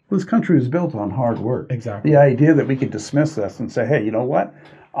goal. This country is built on hard work. Exactly. The idea that we could dismiss this and say, hey, you know what?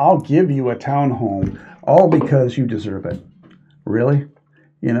 I'll give you a townhome all because you deserve it. Really?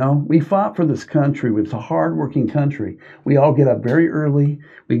 You know, we fought for this country. It's a hard-working country. We all get up very early.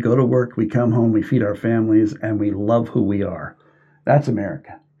 We go to work. We come home. We feed our families, and we love who we are. That's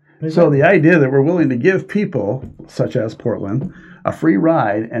America. Exactly. So the idea that we're willing to give people, such as Portland, a free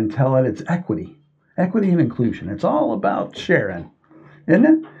ride and tell it it's equity and inclusion. It's all about sharing, isn't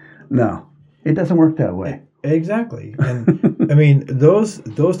it? No, it doesn't work that way. Exactly. And I mean, those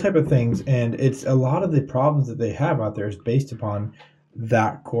type of things, and it's a lot of the problems that they have out there is based upon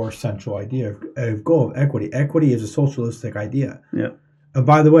that core central idea of goal of equity. Equity is a socialistic idea. Yeah. And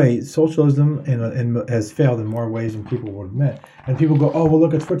by the way, socialism has failed in more ways than people would admit. And people go, oh, well,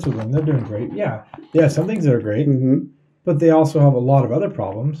 look at Switzerland. They're doing great. Yeah, some things that are great, but they also have a lot of other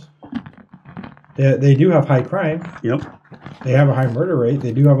problems. They do have high crime. Yep. They have a high murder rate.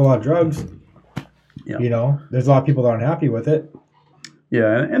 They do have a lot of drugs. Yep. You know, there's a lot of people that aren't happy with it.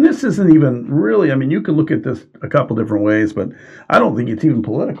 Yeah, and this isn't even really, I mean, you can look at this a couple different ways, but I don't think it's even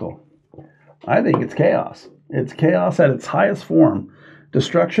political. I think it's chaos. It's chaos at its highest form.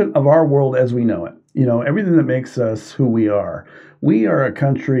 Destruction of our world as we know it. You know, everything that makes us who we are. We are a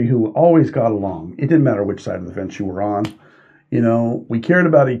country who always got along. It didn't matter which side of the fence you were on. You know, we cared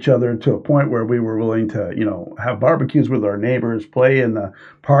about each other to a point where we were willing to, you know, have barbecues with our neighbors, play in the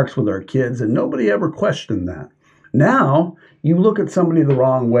parks with our kids, and nobody ever questioned that. Now, you look at somebody the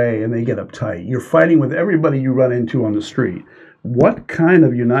wrong way and they get uptight. You're fighting with everybody you run into on the street. What kind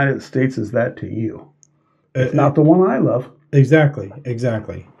of United States is that to you? It's not the one I love. Exactly.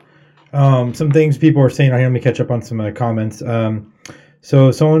 Some things people are saying. Let me catch up on some comments.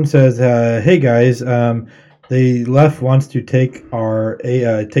 So someone says, "Hey guys, the left wants to take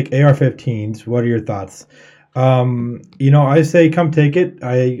take AR-15s. What are your thoughts?" You know, I say come take it.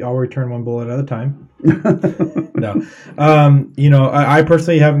 I'll return one bullet at a time. No. You know, I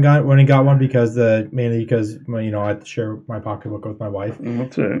personally haven't got one because mainly because you know I have to share my pocketbook with my wife.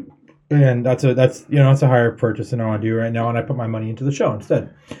 That's it. And that's a higher purchase than I want to do right now, and I put my money into the show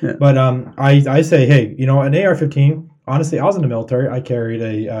instead. Yeah. But I say, hey, you know, an AR-15. Honestly, I was in the military. I carried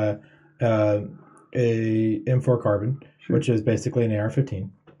a M4 carbon, sure, which is basically an AR-15,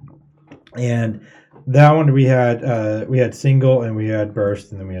 and that one we had single and we had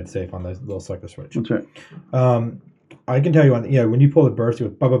burst, and then we had safe on the little selector switch. That's right. I can tell you when you pull the burst, it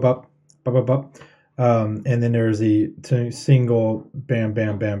was bop bop bop bop bop. And then there's the single bam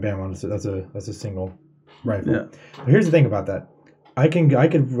bam bam bam. That's a single rifle. Yeah. But here's the thing about that. I could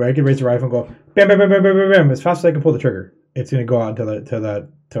raise the rifle and go bam bam bam bam bam bam bam as fast as I can pull the trigger. It's gonna go out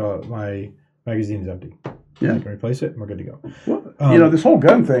until my magazine is empty. Yeah. I can replace it and we're good to go. Well, you know, this whole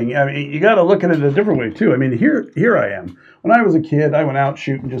gun thing, I mean, you got to look at it a different way too. I mean, here I am. When I was a kid, I went out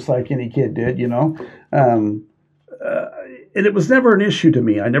shooting just like any kid did, you know. And it was never an issue to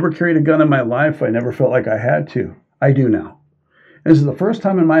me. I never carried a gun in my life. I never felt like I had to. I do now. And this is the first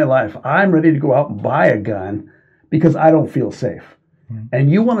time in my life I'm ready to go out and buy a gun because I don't feel safe. Mm-hmm.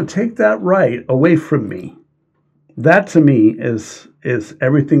 And you want to take that right away from me. That to me is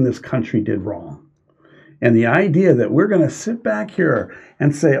everything this country did wrong. And the idea that we're going to sit back here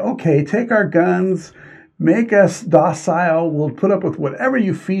and say, okay, take our guns, make us docile, we'll put up with whatever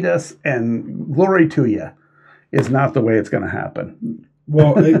you feed us, and glory to you, is not the way it's going to happen.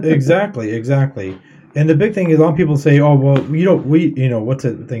 Well, exactly. And the big thing is, a lot of people say, "Oh, well, what's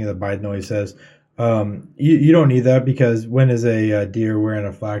the thing that Biden always says? You don't need that because when is a deer wearing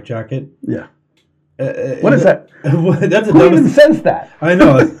a flak jacket?" Yeah. What is that? That's the Who dumbest. even says that? I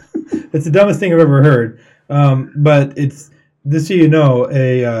know. It's the dumbest thing I've ever heard. But it's just so you know,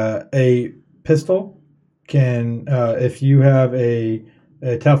 a pistol can, if you have a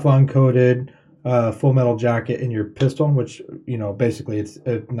Teflon coated full metal jacket in your pistol, which, you know, basically it's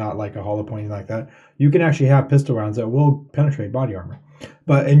not like a hollow point like that. You can actually have pistol rounds that will penetrate body armor.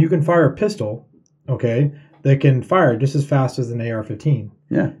 And you can fire a pistol, okay, that can fire just as fast as an AR-15.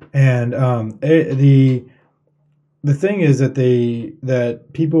 Yeah. And the thing is that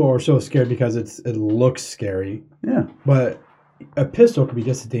people are so scared because it looks scary. Yeah. But a pistol could be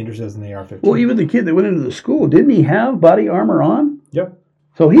just as dangerous as an AR-15. Well, even the kid that went into the school, didn't he have body armor on? Yep.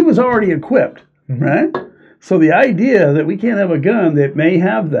 So he was already equipped, right? So the idea that we can't have a gun that may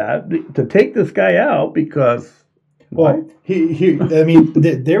have that to take this guy out because well, I mean,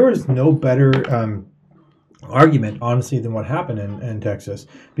 there was no better argument, honestly, than what happened in Texas,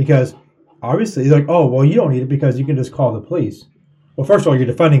 because obviously, like, oh, well, you don't need it because you can just call the police. Well, first of all, you're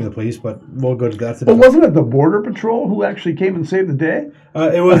defending the police, but we'll go to that. But wasn't it the Border Patrol who actually came and saved the day?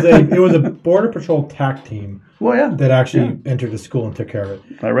 It was a Border Patrol TAC team. Well, yeah, that actually entered the school and took care of it.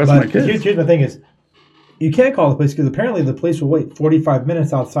 I rest my case. Here's the thing: is you can't call the police because apparently the police will wait 45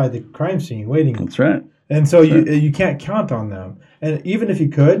 minutes outside the crime scene waiting. That's right. And so you can't count on them. And even if you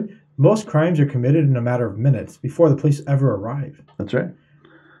could, most crimes are committed in a matter of minutes before the police ever arrive. That's right.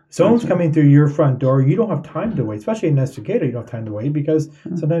 Someone's coming through your front door. You don't have time to wait, especially in Estacada. You don't have time to wait because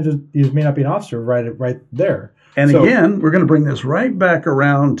sometimes there may not be an officer right there. And again, we're going to bring this right back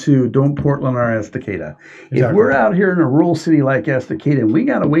around to don't Portland our Estacada. Exactly. If we're out here in a rural city like Estacada and we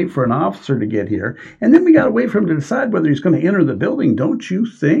got to wait for an officer to get here, and then we got to wait for him to decide whether he's going to enter the building, don't you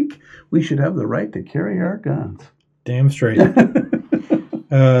think we should have the right to carry our guns? Damn straight.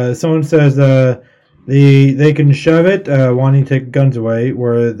 Someone says they can shove it, wanting to take guns away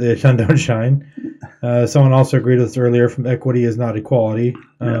where the sun don't shine. Someone also agreed with us earlier from equity is not equality.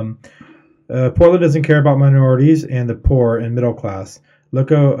 Portland doesn't care about minorities and the poor and middle class.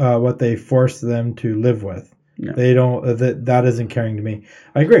 Look at what they force them to live with. Yeah. They don't. That isn't caring to me.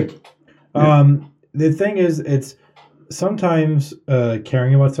 I agree. Yeah. The thing is, it's sometimes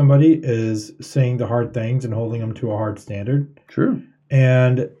caring about somebody is saying the hard things and holding them to a hard standard. True.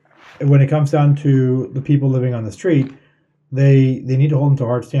 And when it comes down to the people living on the street, they need to hold them to a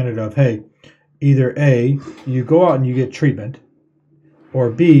hard standard of, hey, either A, you go out and you get treatment, or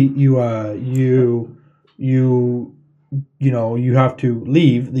B, you have to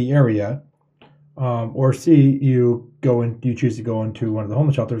leave the area, or C, you choose to go into one of the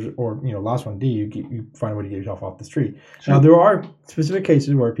homeless shelters, or last one, D, you find a way to get yourself off the street. Sure. Now there are specific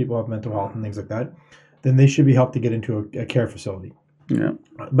cases where people have mental health and things like that. Then they should be helped to get into a care facility. Yeah.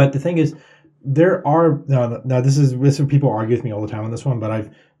 But the thing is, there are now this is people argue with me all the time on this one, but I've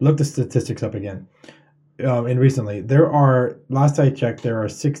looked the statistics up again. And recently, last I checked, there are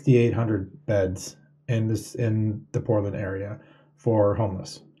 6,800 beds in the Portland area for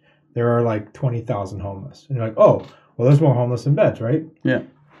homeless. There are like 20,000 homeless. And you're like, oh, well, there's more homeless than beds, right? Yeah.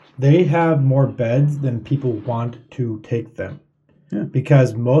 They have more beds than people want to take them. Yeah.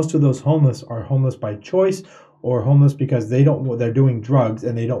 Because most of those homeless are homeless by choice or homeless because they're doing drugs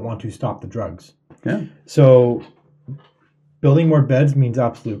and they don't want to stop the drugs. Yeah. So building more beds means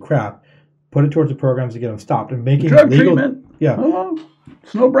absolute crap. Put it towards the programs to get them stopped, and making it legal. Treatment. Yeah,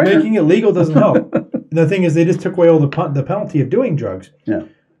 it's no brainer. Making it legal doesn't help. The thing is, they just took away all the penalty of doing drugs. Yeah,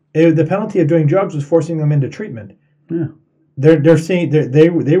 the penalty of doing drugs was forcing them into treatment. Yeah, they're saying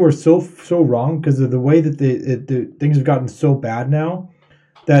they were so wrong because of the way that the things have gotten so bad now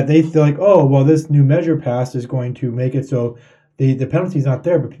that they feel like, oh well, this new measure passed is going to make it so the penalty's not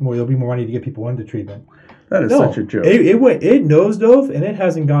there, but there'll be more money to get people into treatment. That is such a joke. It nosedove, and it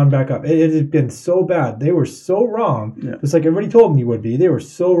hasn't gone back up. It has been so bad. They were so wrong. Yeah. Just like everybody told them you would be. They were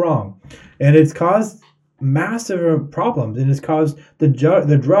so wrong. And it's caused massive problems. And it's caused the drugs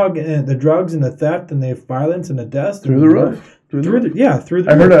and the theft and the violence and the deaths. Through the roof. Through the roof.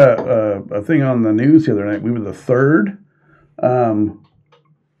 I heard a thing on the news the other night. We were the third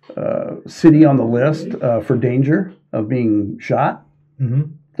city on the list for danger of being shot.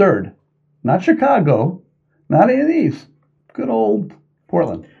 Mm-hmm. Third. Not Chicago. Not any of these. Good old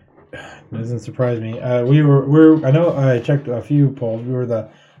Portland. Doesn't surprise me. I know I checked a few polls. We were the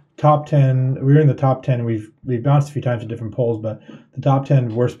top 10. We were in the top 10. We've bounced a few times in different polls, but the top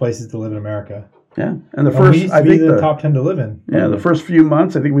 10 worst places to live in America. Yeah, and the first I think the top 10 to live in. Yeah, the first few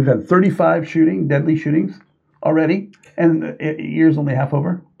months, I think we've had 35 deadly shootings already, and the year's only half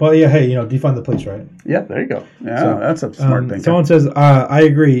over. But yeah, hey, defund the police, right? Yeah, there you go. Yeah, that's a smart thing. Someone says, I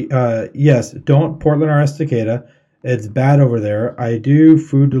agree. Yes, don't Portland or Estacada. It's bad over there. I do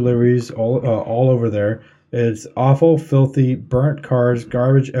food deliveries all over there. It's awful, filthy, burnt cars,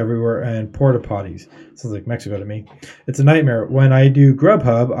 garbage everywhere, and porta potties. Sounds like Mexico to me. It's a nightmare. When I do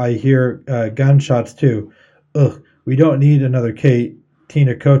Grubhub, I hear gunshots too. Ugh, we don't need another Kate.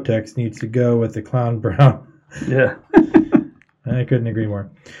 Tina Kotex needs to go with the clown brown. Yeah. I couldn't agree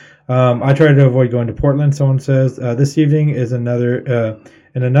more. I try to avoid going to Portland, someone says. This evening is in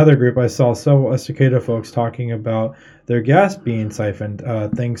another group, I saw several Estacada folks talking about their gas being siphoned,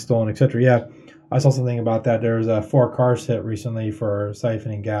 things stolen, etc. Yeah, I saw something about that. There was 4 cars hit recently for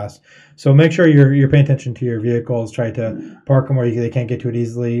siphoning gas. So make sure you're paying attention to your vehicles. Try to park them where they can't get to it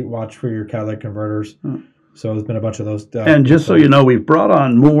easily. Watch for your catalytic converters. So there's been a bunch of those. And just so you know, we've brought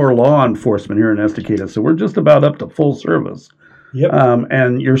on more law enforcement here in Estacada, so we're just about up to full service. Yep.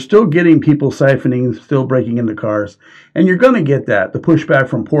 And you're still getting people siphoning, still breaking into cars, and you're going to get that. The pushback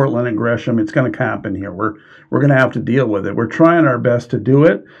from Portland and Gresham, it's going to happen here. We're going to have to deal with it. We're trying our best to do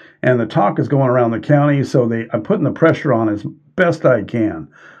it, and the talk is going around the county, so I'm putting the pressure on as best I can.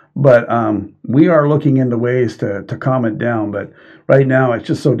 But we are looking into ways to calm it down. But right now, it's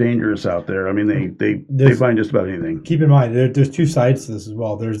just so dangerous out there. I mean, they find just about anything. Keep in mind, there's two sides to this as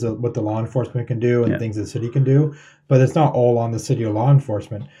well. There's what the law enforcement can do and things the city can do, but it's not all on the city or law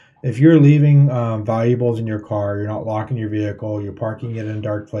enforcement. If you're leaving valuables in your car, you're not locking your vehicle, you're parking it in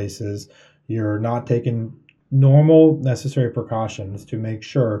dark places, you're not taking normal necessary precautions to make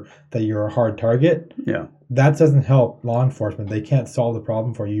sure that you're a hard target. Yeah. That doesn't help law enforcement. They can't solve the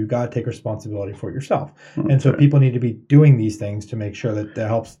problem for you. You got to take responsibility for it yourself. And so people need to be doing these things to make sure that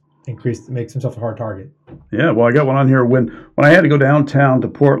helps makes himself a hard target. Yeah, well, I got one on here when I had to go downtown to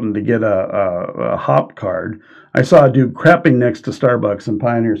Portland to get a hop card. I saw a dude crapping next to Starbucks in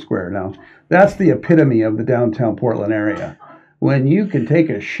Pioneer Square. Now, that's the epitome of the downtown Portland area. When you can take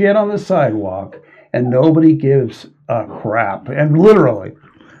a shit on the sidewalk and nobody gives a crap, and literally.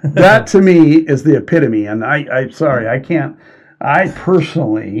 That to me is the epitome, and I'm sorry, I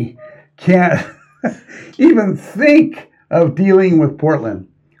personally can't even think of dealing with Portland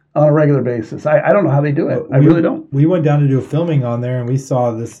on a regular basis. I don't know how they do it. I really don't. We went down to do a filming on there, and we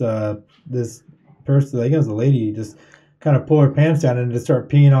saw this person, I think it was a lady, just kind of pull her pants down and just start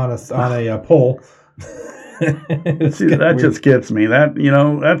peeing on a pole. See, that just gets me.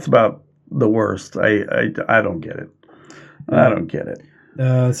 That's about the worst. I don't get it. I don't get it.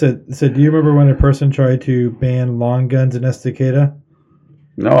 So do you remember when a person tried to ban long guns in Estacada?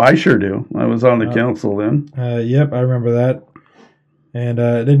 No, I sure do. I was on the council then. Yep, I remember that. And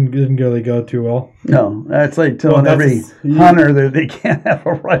it didn't really go too well. No, that's like telling every hunter that they can't have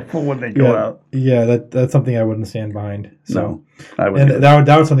a rifle when they go out. Yeah, that's something I wouldn't stand behind. So. No, I wouldn't. And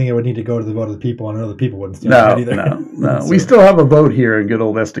that was something that would need to go to the vote of the people, and I know the people wouldn't stand behind either. No. So. We still have a vote here in good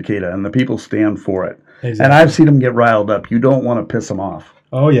old Estacada, and the people stand for it. Exactly. And I've seen them get riled up. You don't want to piss them off.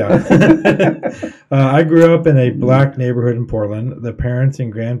 Oh, yeah. I grew up in a black neighborhood in Portland. The parents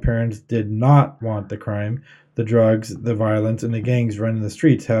and grandparents did not want the crime, the drugs, the violence, and the gangs running the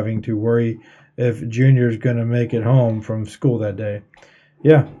streets, having to worry if Junior's going to make it home from school that day.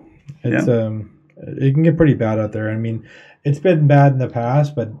 Yeah, it can get pretty bad out there. I mean, it's been bad in the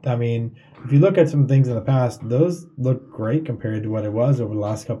past, but, I mean, if you look at some things in the past, those look great compared to what it was over the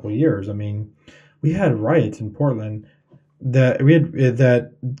last couple of years. I mean, we had riots in Portland that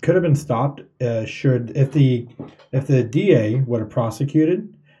could have been stopped if the DA would have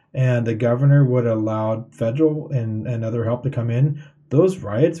prosecuted and the governor would have allowed federal and other help to come in. Those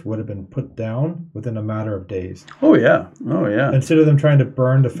riots would have been put down within a matter of days. Oh yeah. Instead of them trying to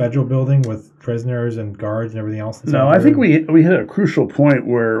burn the federal building with prisoners and guards and everything else. No, I think we hit a crucial point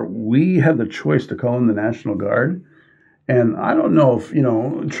where we had the choice to call in the National Guard. And I don't know if,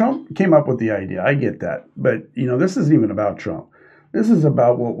 Trump came up with the idea. I get that. But, this isn't even about Trump. This is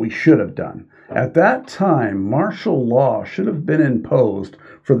about what we should have done. At that time, martial law should have been imposed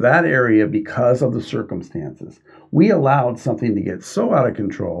for that area because of the circumstances. We allowed something to get so out of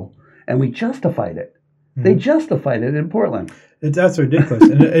control, and we justified it. Mm-hmm. They justified it in Portland. That's ridiculous.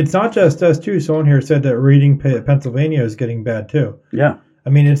 And it's not just us, too. Someone here said that reading Pennsylvania is getting bad, too. Yeah. I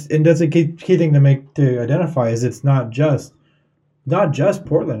mean, that's a key thing to identify is it's not just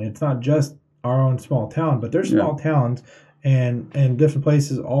Portland. It's not just our own small town, but there's small towns and different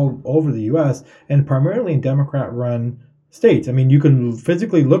places all over the U.S. and primarily in Democrat-run states. I mean, you can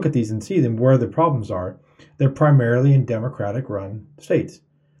physically look at these and see them where the problems are. They're primarily in Democratic-run states.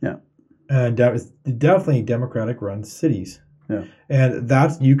 Yeah, and definitely Democratic-run cities. Yeah, and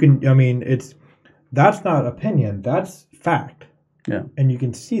that's not opinion. That's fact. Yeah. And you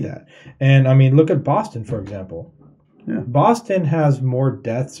can see that. And, I mean, look at Boston, for example. Yeah. Boston has more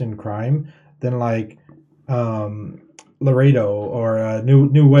deaths in crime than, like, Laredo or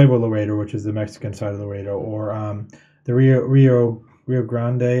Nuevo Laredo, which is the Mexican side of Laredo, or the Rio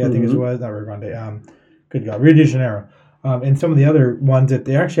Grande, I think it was. Not Rio Grande. Good God. Rio de Janeiro. And some of the other ones that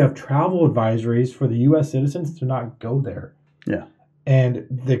they actually have travel advisories for the U.S. citizens to not go there. Yeah. And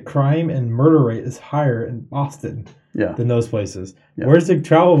the crime and murder rate is higher in Boston than those places. Yeah. Where's the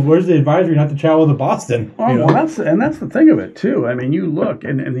advisory not to travel to Boston? Well, that's the thing of it too. I mean, you look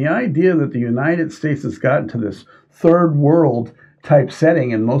and the idea that the United States has gotten to this third world type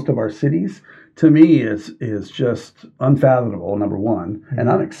setting in most of our cities, to me is just unfathomable, number one, and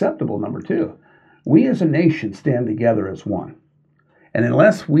unacceptable, number two. We as a nation stand together as one. And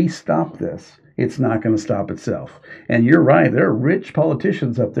unless we stop this, it's not going to stop itself. And you're right. There are rich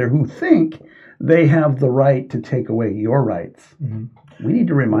politicians up there who think they have the right to take away your rights. Mm-hmm. We need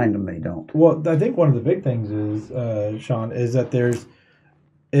to remind them they don't. Well, I think one of the big things is, Sean, is that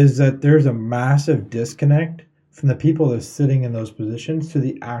there's a massive disconnect from the people that are sitting in those positions to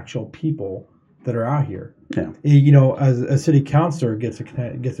the actual people that are out here. Yeah. You know, as a city councilor gets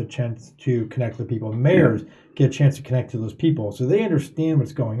a chance to connect with people. Mayors get a chance to connect to those people, so they understand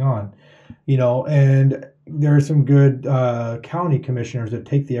what's going on. You know, and there are some good county commissioners that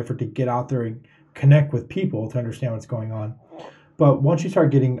take the effort to get out there and connect with people to understand what's going on. But once you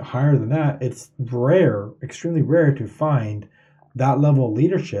start getting higher than that, it's rare, extremely rare to find that level of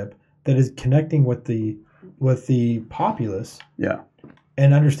leadership that is connecting with the populace. Yeah.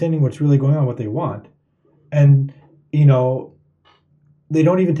 And understanding what's really going on, what they want. And, you know, they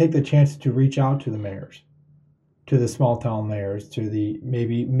don't even take the chance to reach out to the mayors, to the small town mayors, to the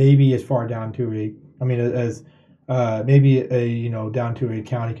maybe as far down to down to a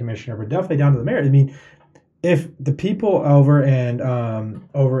county commissioner, but definitely down to the mayor. I mean, if the people over in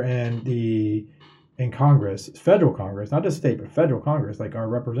Congress, federal Congress, not just state, but federal Congress, like our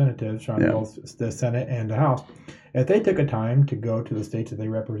representatives from both the Senate and the House, if they took a time to go to the states that they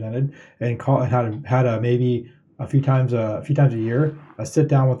represented and had maybe a few times a year, a sit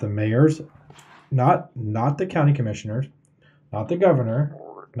down with the mayors, not the county commissioners, not the governor,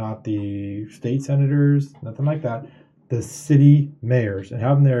 not the state senators, nothing like that, the city mayors, and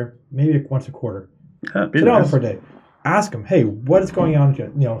have them there maybe once a quarter. Sit down for a day. Ask them, hey, what is going on?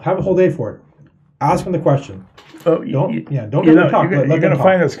 You know, have a whole day for it. Ask them the question. Oh, don't get them talk. You're going to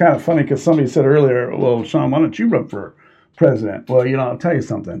find this kind of funny because somebody said earlier, well, Sean, why don't you run for president? Well, you know, I'll tell you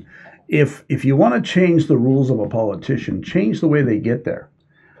something. If you want to change the rules of a politician, change the way they get there.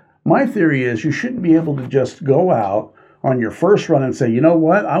 My theory is you shouldn't be able to just go out on your first run and say, you know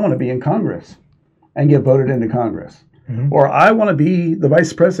what, I want to be in Congress and get voted into Congress. Mm-hmm. Or I want to be the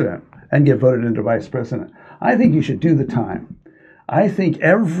vice president and get voted into vice president. I think you should do the time. I think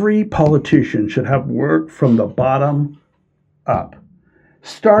every politician should have worked from the bottom up.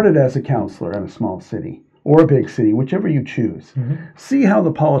 Started as a counselor in a small city or a big city, whichever you choose. Mm-hmm. See how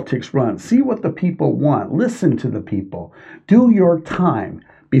the politics run. See what the people want. Listen to the people. Do your time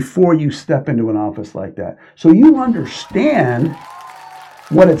before you step into an office like that, so you understand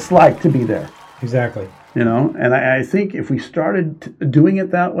what it's like to be there. Exactly. You know, and I think if we started doing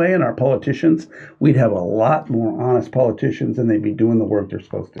it that way in our politicians, we'd have a lot more honest politicians and they'd be doing the work they're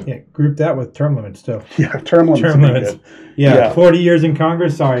supposed to. Yeah, group that with term limits too. Yeah, term limits. Yeah, 40 years in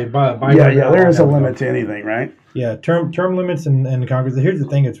Congress, sorry. There is a limit to anything, right? Yeah, term limits in Congress. Here's the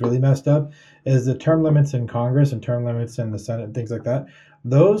thing that's really messed up is the term limits in Congress and term limits in the Senate and things like that.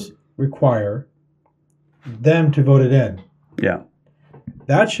 Those require them to vote it in. Yeah.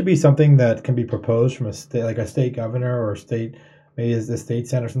 That should be something that can be proposed from a state, like a state governor or maybe as the state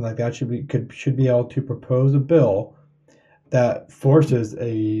senate or something like that should be able to propose a bill that forces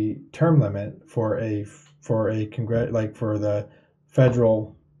a term limit for the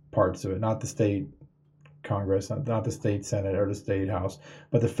federal parts of it, not the state Congress, not the state Senate or the state House,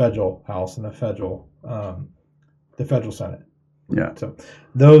 but the federal House and the federal Senate. Yeah. So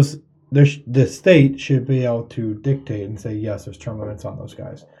the state should be able to dictate and say, yes, there's term limits on those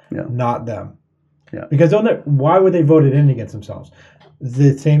guys, not them. Yeah. Because why would they vote it in against themselves?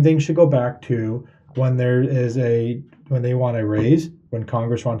 The same thing should go back to when they want a raise, when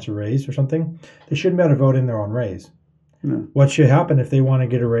Congress wants a raise or something, they shouldn't be able to vote in their own raise. Yeah. What should happen if they want to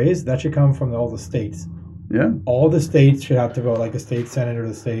get a raise? That should come from all the states. Yeah. All the states should have to vote, like the state Senate or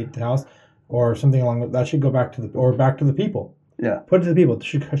the state House or something along that should go back to the people. Yeah. Put it to the people.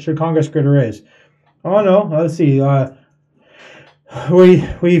 Should Congress get a raise? Oh no. Let's see.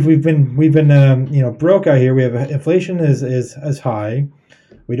 We've been broke out here. We have inflation is high.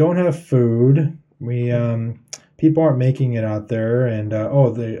 We don't have food. People aren't making it out there, and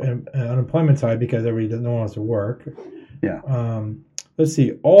the unemployment's high because no one wants to work. Yeah. Let's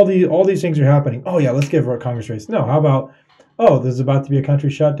see. All these things are happening. Oh yeah, let's give a Congress raise. No. How about there's about to be a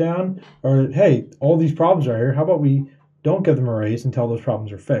country shutdown, or hey, all these problems are here. How about we don't give them a raise until those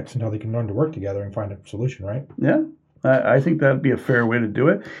problems are fixed, until they can learn to work together and find a solution, right? Yeah, I think that'd be a fair way to do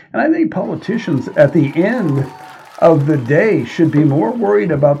it. And I think politicians at the end of the day should be more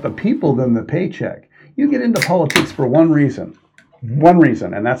worried about the people than the paycheck. You get into politics for one reason,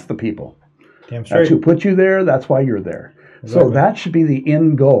 and that's the people. Damn straight. That's who put you there. That's why you're there. Exactly. So that should be the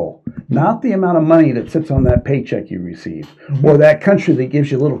end goal, not the amount of money that sits on that paycheck you receive, or that country that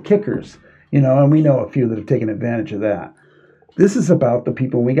gives you little kickers. And we know a few that have taken advantage of that. This is about the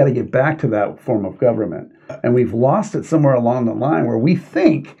people. We got to get back to that form of government. And we've lost it somewhere along the line where we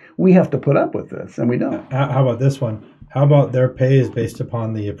think we have to put up with this, and we don't. How about this one? How about their pay is based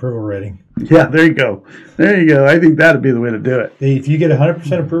upon the approval rating? Yeah, there you go. There you go. I think that'd be the way to do it. If you get 100%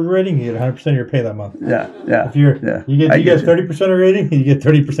 approval rating, you get 100% of your pay that month. Yeah. If you get 30% of rating, you get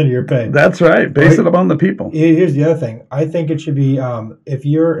 30% of your pay. That's right. Base it upon the people. Here's the other thing. I think it should be if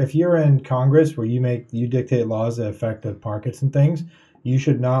you're in Congress where you dictate laws that affect the markets and things, you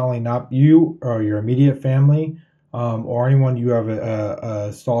should not you or your immediate family. Or anyone you have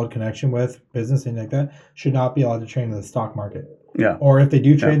a solid connection with, business, anything like that, should not be allowed to trade in the stock market. Yeah. Or if they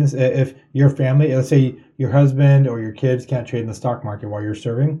do trade in this, if your family, let's say your husband or your kids can't trade in the stock market while you're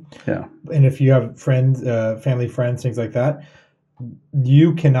serving. Yeah. And if you have friends, family friends, things like that,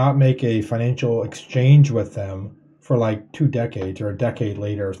 you cannot make a financial exchange with them for like 2 decades or a decade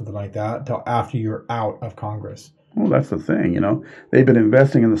later or something like that until after you're out of Congress. Well, that's the thing, They've been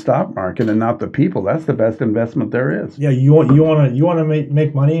investing in the stock market and not the people. That's the best investment there is. Yeah, you want to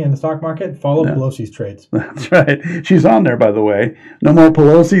make money in the stock market? Follow Pelosi's trades. That's right. She's on there, by the way. No more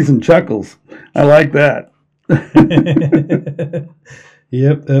Pelosi's and Chuckles. I like that.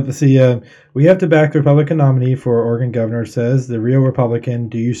 Yep. See, we have to back the Republican nominee for Oregon governor. Says the real Republican.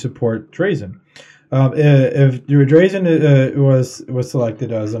 Do you support Drazen? If Drazen was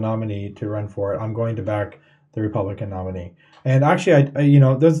selected as a nominee to run for it, I'm going to back the Republican nominee. And actually,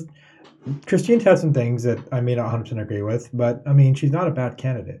 there's Christine's had some things that I may not 100% agree with, but I mean, she's not a bad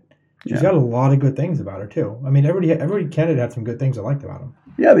candidate. She's got a lot of good things about her too. I mean, every candidate had some good things I liked about him.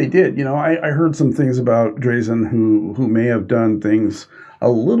 Yeah, they did. I heard some things about Drazen who may have done things a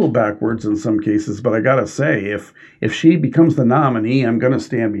little backwards in some cases, but I gotta say, if she becomes the nominee, I'm gonna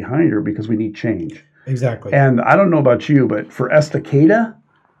stand behind her because we need change. Exactly. And I don't know about you, but for Estacada,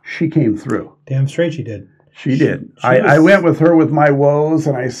 she came through. Damn straight she did. She did. I went with her with my woes,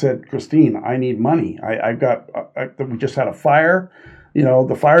 and I said, Christine, I need money. We just had a fire.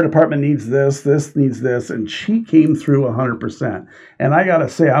 The fire department needs this needs this, and she came through 100%. And I got to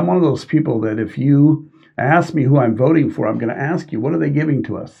say, I'm one of those people that if you ask me who I'm voting for, I'm going to ask you, what are they giving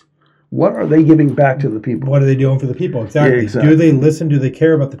to us? What are they giving back to the people? What are they doing for the people? Exactly. Yeah, exactly. Do they listen? Do they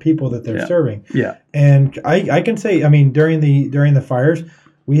care about the people that they're serving? Yeah. And I can say, I mean, during the fires,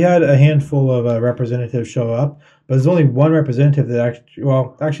 we had a handful of representatives show up, but there's only one representative that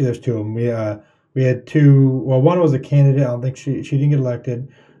actually there's two of them. We had two. Well, one was a candidate. I don't think she didn't get elected.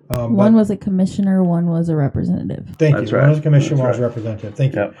 One was a commissioner. One was a representative. Thank That's you. Right. One was a commissioner. One was a representative.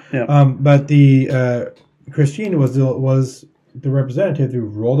 Thank you. But the Christine was the representative who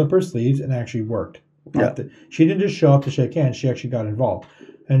rolled up her sleeves and actually worked. Yeah. She didn't just show up to shake hands. She actually got involved,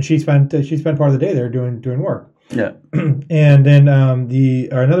 and she spent part of the day there doing work. Yeah. And then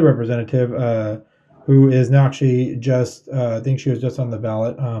another representative who is now actually just I think she was just on the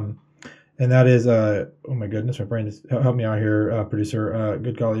ballot. And that is oh my goodness, my brain is help me out here, producer.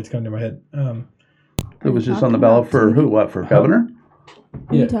 Good golly, it's coming to my head. It was just on the ballot for who? What, for governor?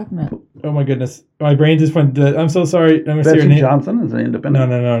 What are you talking about? Oh my goodness, my brain just went. I'm so sorry. I'm gonna see her name. Johnson is an independent.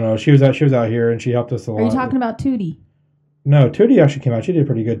 No. She was out here and she helped us a lot. Are you talking about Tootie? No, Tootie actually came out. She did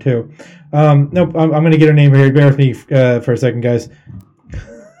pretty good too. Nope, I'm going to get her name here. Bear with me for a second, guys.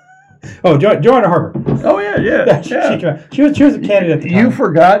 Oh, Joanna Harbor. Oh yeah. She came out. She was a candidate at the time. You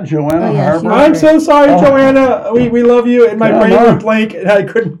forgot Joanna Harbor. I'm so sorry, Joanna. We love you, and my brain went blank, and I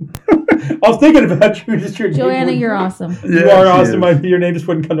couldn't. I was thinking about you. Joanna, you're awesome. You are awesome. Your name just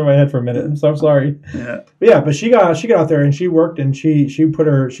wouldn't come to my head for a minute. I'm so sorry. Yeah. But she got out there and she worked and she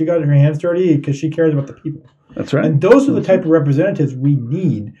got her hands dirty because she cares about the people. That's right. And those are the type of representatives we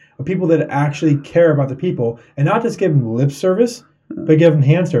need, of people that actually care about the people and not just give them lip service, but give them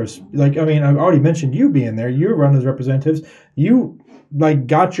hand service. Like, I mean, I've already mentioned you being there. You run as representatives. You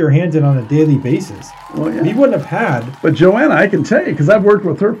got your hands in on a daily basis. Well, yeah. You wouldn't have had. But Joanna, I can tell you, because I've worked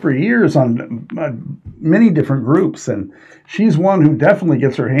with her for years on many different groups, and she's one who definitely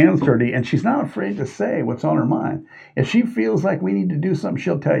gets her hands dirty, and she's not afraid to say what's on her mind. If she feels like we need to do something,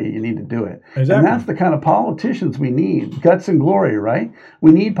 she'll tell you need to do it. Exactly. And that's the kind of politicians we need. Guts and glory, right?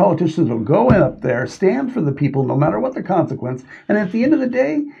 We need politicians who will go in up there, stand for the people, no matter what the consequence, and at the end of the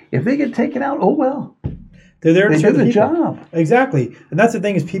day, if they get taken out, oh well. They're there to do serve the people. job. Exactly. And that's the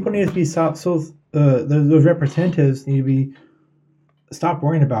thing is people need to be those representatives need to be stop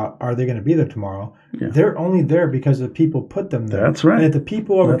worrying about are they going to be there tomorrow. Yeah. They're only there because the people put them there. That's right. And if the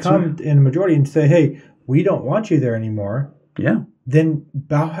people overcome in the majority and say, hey, we don't want you there anymore, then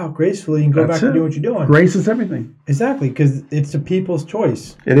bow out gracefully and go back to doing what you're doing. Grace is everything. Exactly, because it's the people's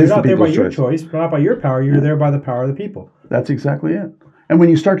choice. You're not there by your choice, not by your power. You're there by the power of the people. That's exactly it. And when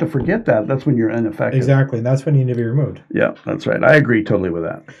you start to forget that, that's when you're ineffective. Exactly. And that's when you need to be removed. Yeah, that's right. I agree totally with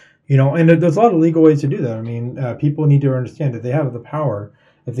that. And there's a lot of legal ways to do that. I mean, people need to understand that they have the power.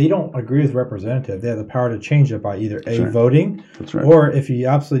 If they don't agree with representative, they have the power to change it by either voting, or if you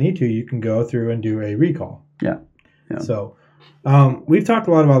absolutely need to, you can go through and do a recall. Yeah. So we've talked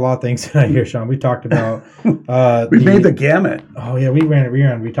a lot about a lot of things tonight here, Sean. We talked about we made the gamut. Oh yeah, we ran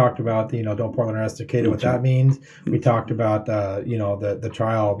it. We talked about don't Portland arrest Decatur, what that means. We talked about the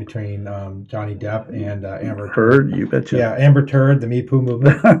trial between Johnny Depp and Amber Heard. You betcha. Yeah, Amber Turd, the Me Too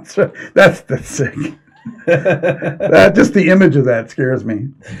movement. That's right. That's sick. Just the image of that scares me.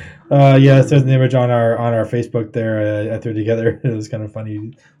 It says an image on our Facebook there. I threw together. It was kind of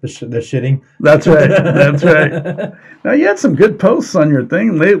funny. The shitting. That's right. That's right. Now you had some good posts on your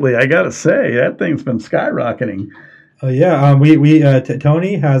thing lately. I gotta say that thing's been skyrocketing. Oh yeah.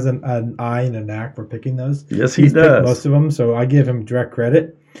 Tony has an eye and a knack for picking those. Yes, he does. Most of them, so I give him direct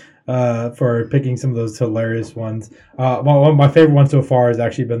credit for picking some of those hilarious ones. One of my favorite ones so far has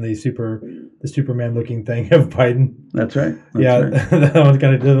actually been the Superman looking thing of Biden. That's right. That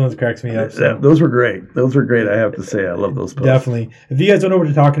one cracks me up. So. Those were great. Those were great. I have to say, I love those posts. Definitely. If you guys don't know what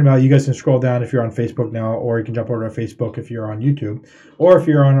we're talking about, you guys can scroll down if you're on Facebook now, or you can jump over to our Facebook if you're on YouTube, or if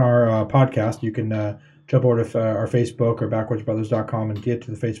you're on our podcast, you can jump over to our Facebook or backwoodsbrothers.com and get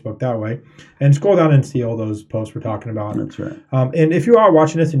to the Facebook that way, and scroll down and see all those posts we're talking about. That's right. And if you are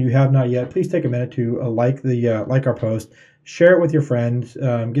watching this and you have not yet, please take a minute to like our post. Share it with your friends.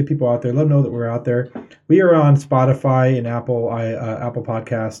 Get people out there. Let them know that we're out there. We are on Spotify and Apple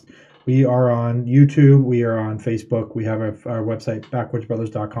Podcast. We are on YouTube. We are on Facebook. We have our website,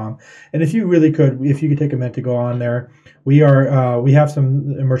 backwoodsbrothers.com. And if you could take a minute to go on there, we have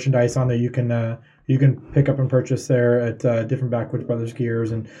some merchandise on there. You can pick up and purchase there at different Backwoods Brothers gears.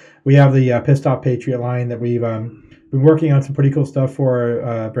 And we have the Pissed Off Patriot line that we've been working on some pretty cool stuff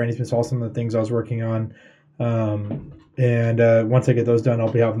for. Brandy's been saw some of the things I was working on. And once I get those done,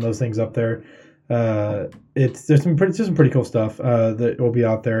 I'll be having those things up there. There's some pretty cool stuff that will be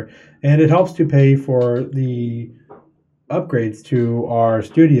out there, and it helps to pay for the upgrades to our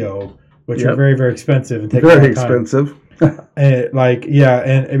studio, which are very, very expensive and take very expensive.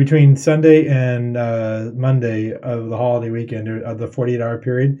 And between Sunday and Monday of the holiday weekend, of the 48-hour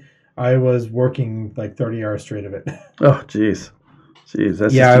period, I was working like 30 hours straight of it. Oh, jeez.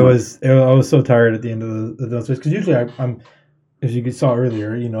 That's I was so tired at the end of those days, because usually I'm, as you saw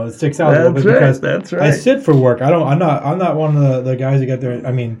earlier, it sticks out a little bit because that's right. I sit for work. I'm not one of the guys that get there.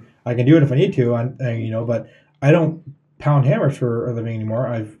 I mean, I can do it if I need to, but I don't pound hammers for a living anymore.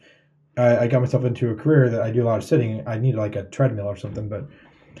 I got myself into a career that I do a lot of sitting. I need like a treadmill or something, but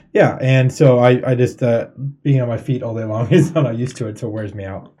yeah, and so I just being on my feet all day long is I'm not used to it, so it wears me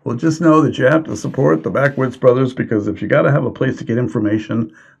out. Well, just know that you have to support the Backwoods Brothers, because if you got to have a place to get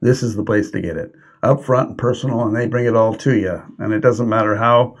information, this is the place to get it. Up front and personal, and they bring it all to you. And it doesn't matter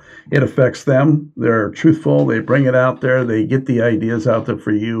how it affects them. They're truthful. They bring it out there. They get the ideas out there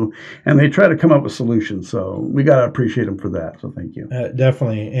for you, and they try to come up with solutions. So we got to appreciate them for that. So thank you.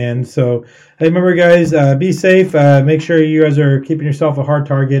 Definitely. And so, hey, remember, guys, be safe. Make sure you guys are keeping yourself a hard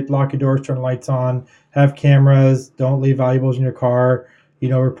target. Lock your doors, turn lights on, have cameras. Don't leave valuables in your car.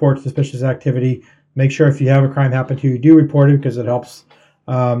 Report suspicious activity. Make sure if you have a crime happen to you, do report it, because it helps.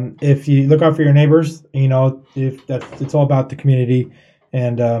 If you look out for your neighbors, it's all about the community.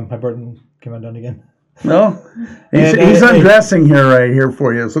 And my Burton came undone again. No, he's undressing right here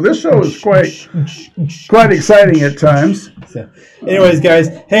for you. So this show is quite exciting at times. So, anyways, guys,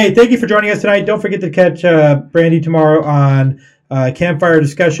 hey, thank you for joining us tonight. Don't forget to catch Brandy tomorrow on Campfire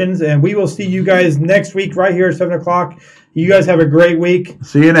Discussions, and we will see you guys next week right here at 7 o'clock. You guys have a great week.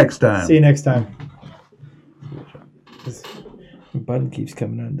 See you next time. This button keeps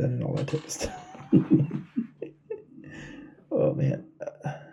coming undone and all that type of stuff. Oh, man.